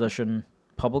until his position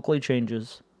publicly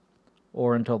changes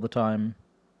or until the time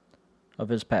of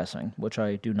his passing, which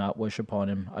I do not wish upon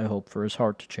him. I hope for his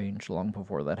heart to change long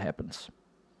before that happens.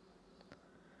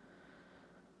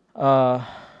 That's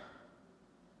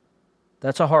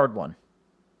a hard one.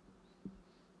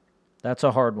 That's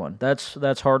a hard one.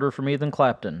 That's harder for me than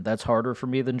Clapton. That's harder for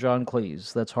me than John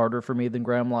Cleese. That's harder for me than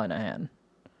Graham Linehan.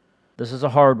 This is a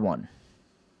hard one.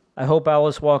 I hope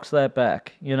Alice walks that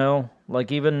back, you know?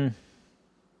 Like, even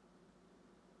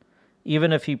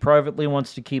if he privately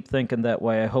wants to keep thinking that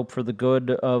way, I hope for the good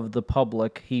of the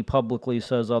public, he publicly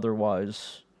says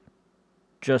otherwise,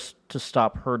 just to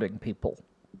stop hurting people.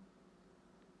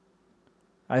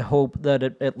 I hope that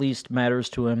it at least matters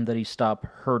to him that he stop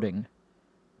hurting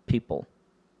people.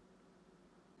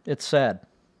 It's sad.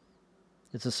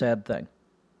 It's a sad thing.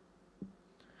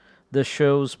 This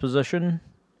show's position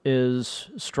is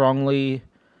strongly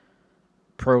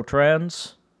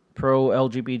pro-trans,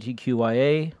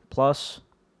 pro-LGBTQIA+.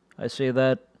 I say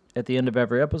that at the end of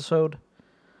every episode.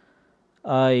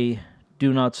 I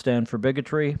do not stand for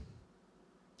bigotry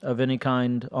of any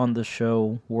kind on this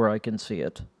show where I can see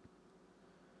it.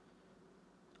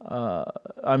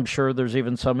 I'm sure there's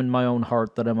even some in my own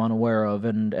heart that I'm unaware of,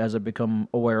 and as I become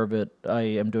aware of it, I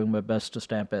am doing my best to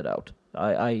stamp it out.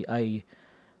 I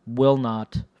will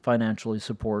not financially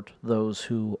support those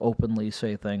who openly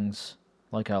say things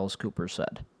like Alice Cooper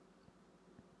said.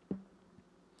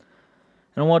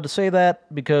 And I wanted to say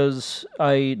that because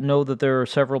I know that there are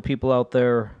several people out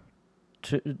there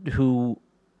who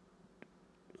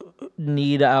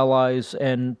need allies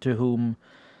and to whom...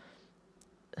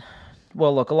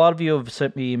 Well, look, a lot of you have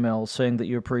sent me emails saying that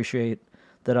you appreciate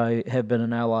that I have been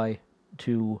an ally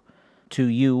to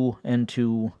you and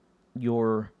to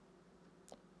your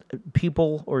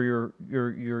people or your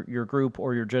group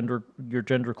or your gender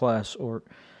class, or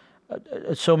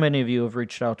so many of you have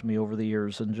reached out to me over the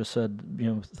years and just said,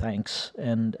 thanks,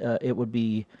 and it would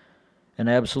be an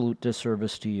absolute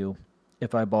disservice to you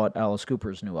if I bought Alice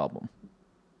Cooper's new album.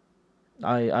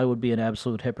 I would be an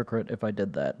absolute hypocrite if I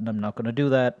did that, and I'm not going to do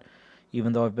that.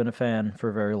 Even though I've been a fan for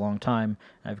a very long time.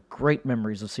 I have great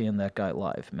memories of seeing that guy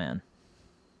live, man.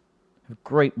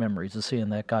 Great memories of seeing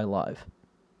that guy live.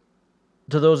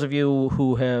 To those of you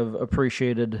who have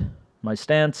appreciated my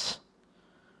stance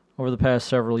over the past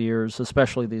several years,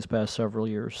 especially these past several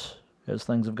years, as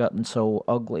things have gotten so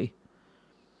ugly,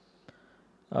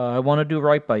 I want to do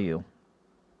right by you.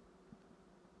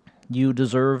 You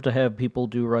deserve to have people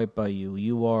do right by you.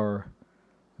 You are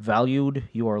valued,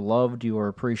 you are loved, you are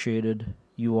appreciated,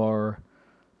 you are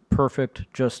perfect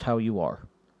just how you are.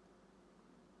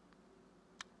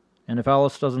 And if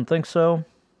Alice doesn't think so,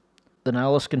 then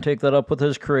Alice can take that up with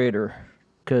his creator,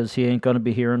 because he ain't going to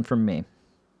be hearing from me.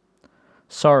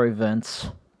 Sorry, Vince,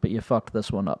 but you fucked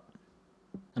this one up.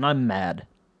 And I'm mad.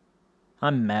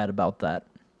 I'm mad about that.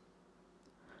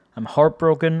 I'm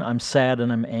heartbroken, I'm sad,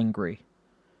 and I'm angry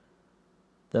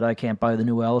that I can't buy the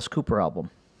new Alice Cooper album.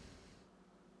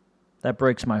 That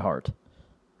breaks my heart.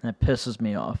 That pisses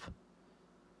me off.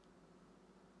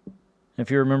 If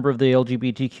you're a member of the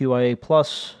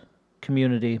LGBTQIA+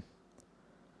 community,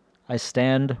 I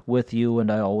stand with you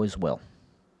and I always will.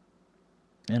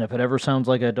 And if it ever sounds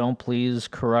like I don't, please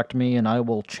correct me and I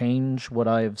will change what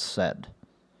I've said.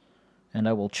 And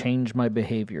I will change my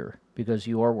behavior because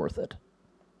you are worth it.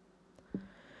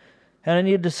 And I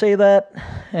needed to say that,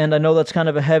 and I know that's kind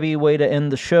of a heavy way to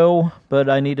end the show,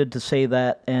 but I needed to say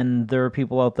that, and there are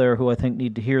people out there who I think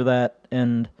need to hear that,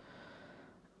 and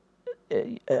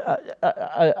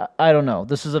I don't know.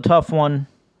 This is a tough one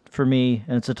for me,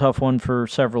 and it's a tough one for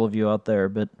several of you out there,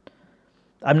 but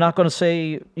I'm not going to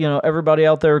say, everybody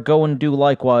out there go and do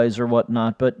likewise or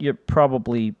whatnot, but you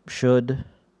probably should.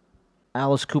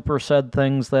 Alice Cooper said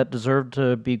things that deserved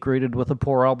to be greeted with a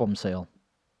poor album sale.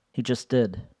 He just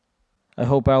did. I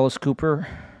hope Alice Cooper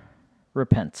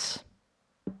repents.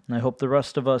 And I hope the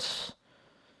rest of us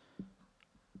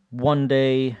one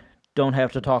day don't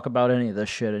have to talk about any of this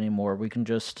shit anymore. We can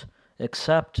just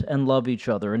accept and love each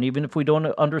other. And even if we don't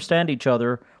understand each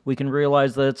other, we can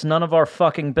realize that it's none of our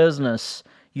fucking business.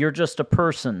 You're just a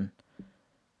person.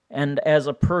 And as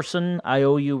a person, I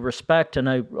owe you respect, and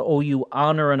I owe you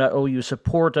honor, and I owe you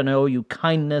support, and I owe you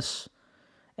kindness.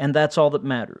 And that's all that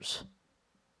matters.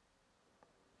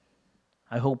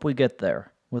 I hope we get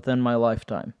there within my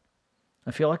lifetime.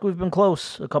 I feel like we've been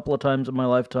close a couple of times in my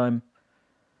lifetime.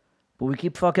 But we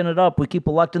keep fucking it up. We keep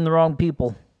electing the wrong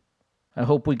people. I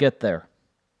hope we get there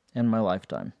in my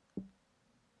lifetime.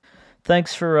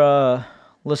 Thanks for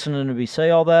listening to me say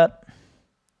all that.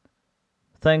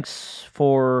 Thanks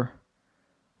to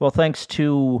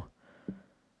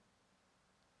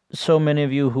so many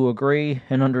of you who agree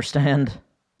and understand,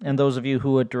 and those of you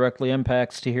who it directly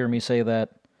impacts to hear me say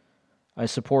that. I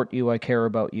support you, I care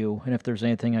about you, and if there's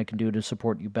anything I can do to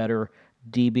support you better,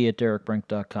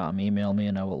 db@derekbrink.com. Email me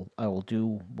and I will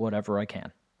do whatever I can.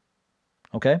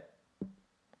 Okay?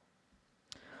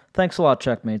 Thanks a lot,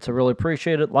 checkmates. I really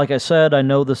appreciate it. Like I said, I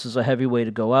know this is a heavy way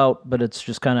to go out, but it's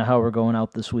just kind of how we're going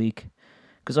out this week.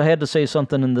 Because I had to say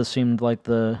something, and this seemed like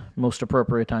the most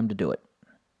appropriate time to do it.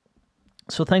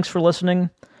 So thanks for listening.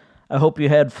 I hope you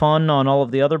had fun on all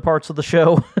of the other parts of the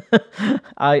show.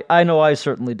 I know I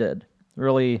certainly did.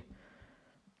 Really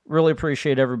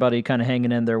appreciate everybody kind of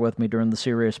hanging in there with me during the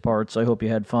serious parts. I hope you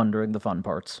had fun during the fun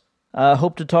parts.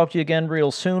 Hope to talk to you again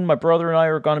real soon. My brother and I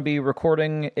are going to be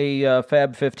recording a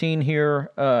Fab 15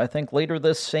 here, I think later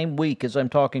this same week as I'm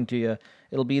talking to you.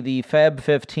 It'll be the Fab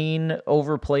 15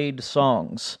 overplayed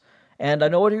songs. And I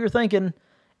know what you're thinking.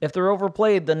 If they're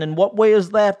overplayed, then in what way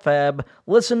is that, Fab?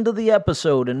 Listen to the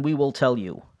episode and we will tell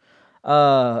you.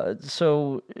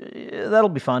 So that'll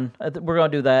be fun. We're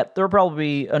going to do that. There'll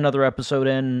probably be another episode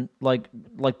in, like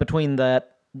between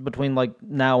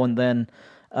now and then.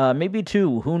 Maybe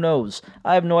 2, who knows?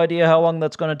 I have no idea how long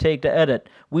that's going to take to edit.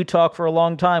 We talk for a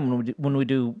long time when we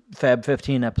do Fab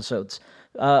 15 episodes.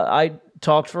 I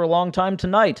talked for a long time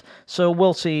tonight, so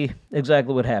we'll see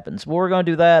exactly what happens. But we're going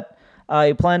to do that.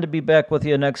 I plan to be back with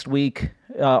you next week,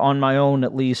 on my own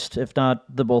at least, if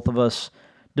not the both of us,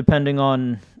 depending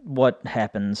on what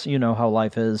happens. You know how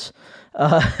life is.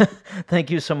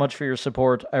 Thank you so much for your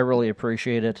support. I really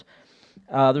appreciate it.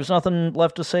 There's nothing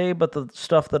left to say but the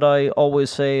stuff that I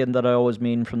always say and that I always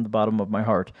mean from the bottom of my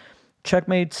heart.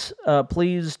 Checkmates,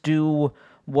 please do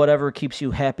whatever keeps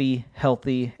you happy,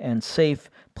 healthy, and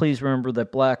safe. Please remember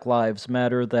that Black Lives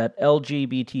Matter, that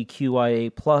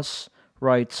LGBTQIA+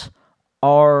 rights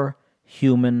are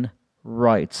human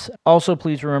rights. Also,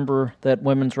 please remember that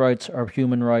women's rights are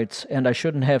human rights, and I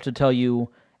shouldn't have to tell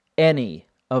you any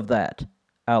of that,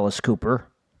 Alice Cooper.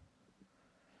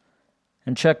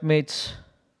 And checkmates,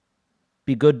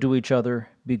 be good to each other,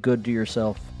 be good to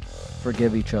yourself,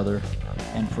 forgive each other,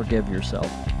 and forgive yourself.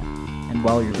 And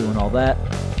while you're doing all that,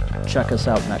 check us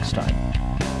out next time.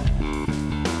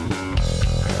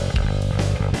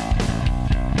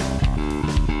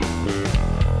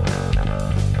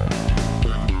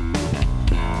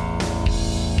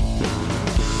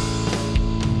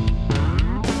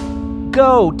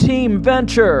 go, Team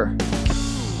Venture!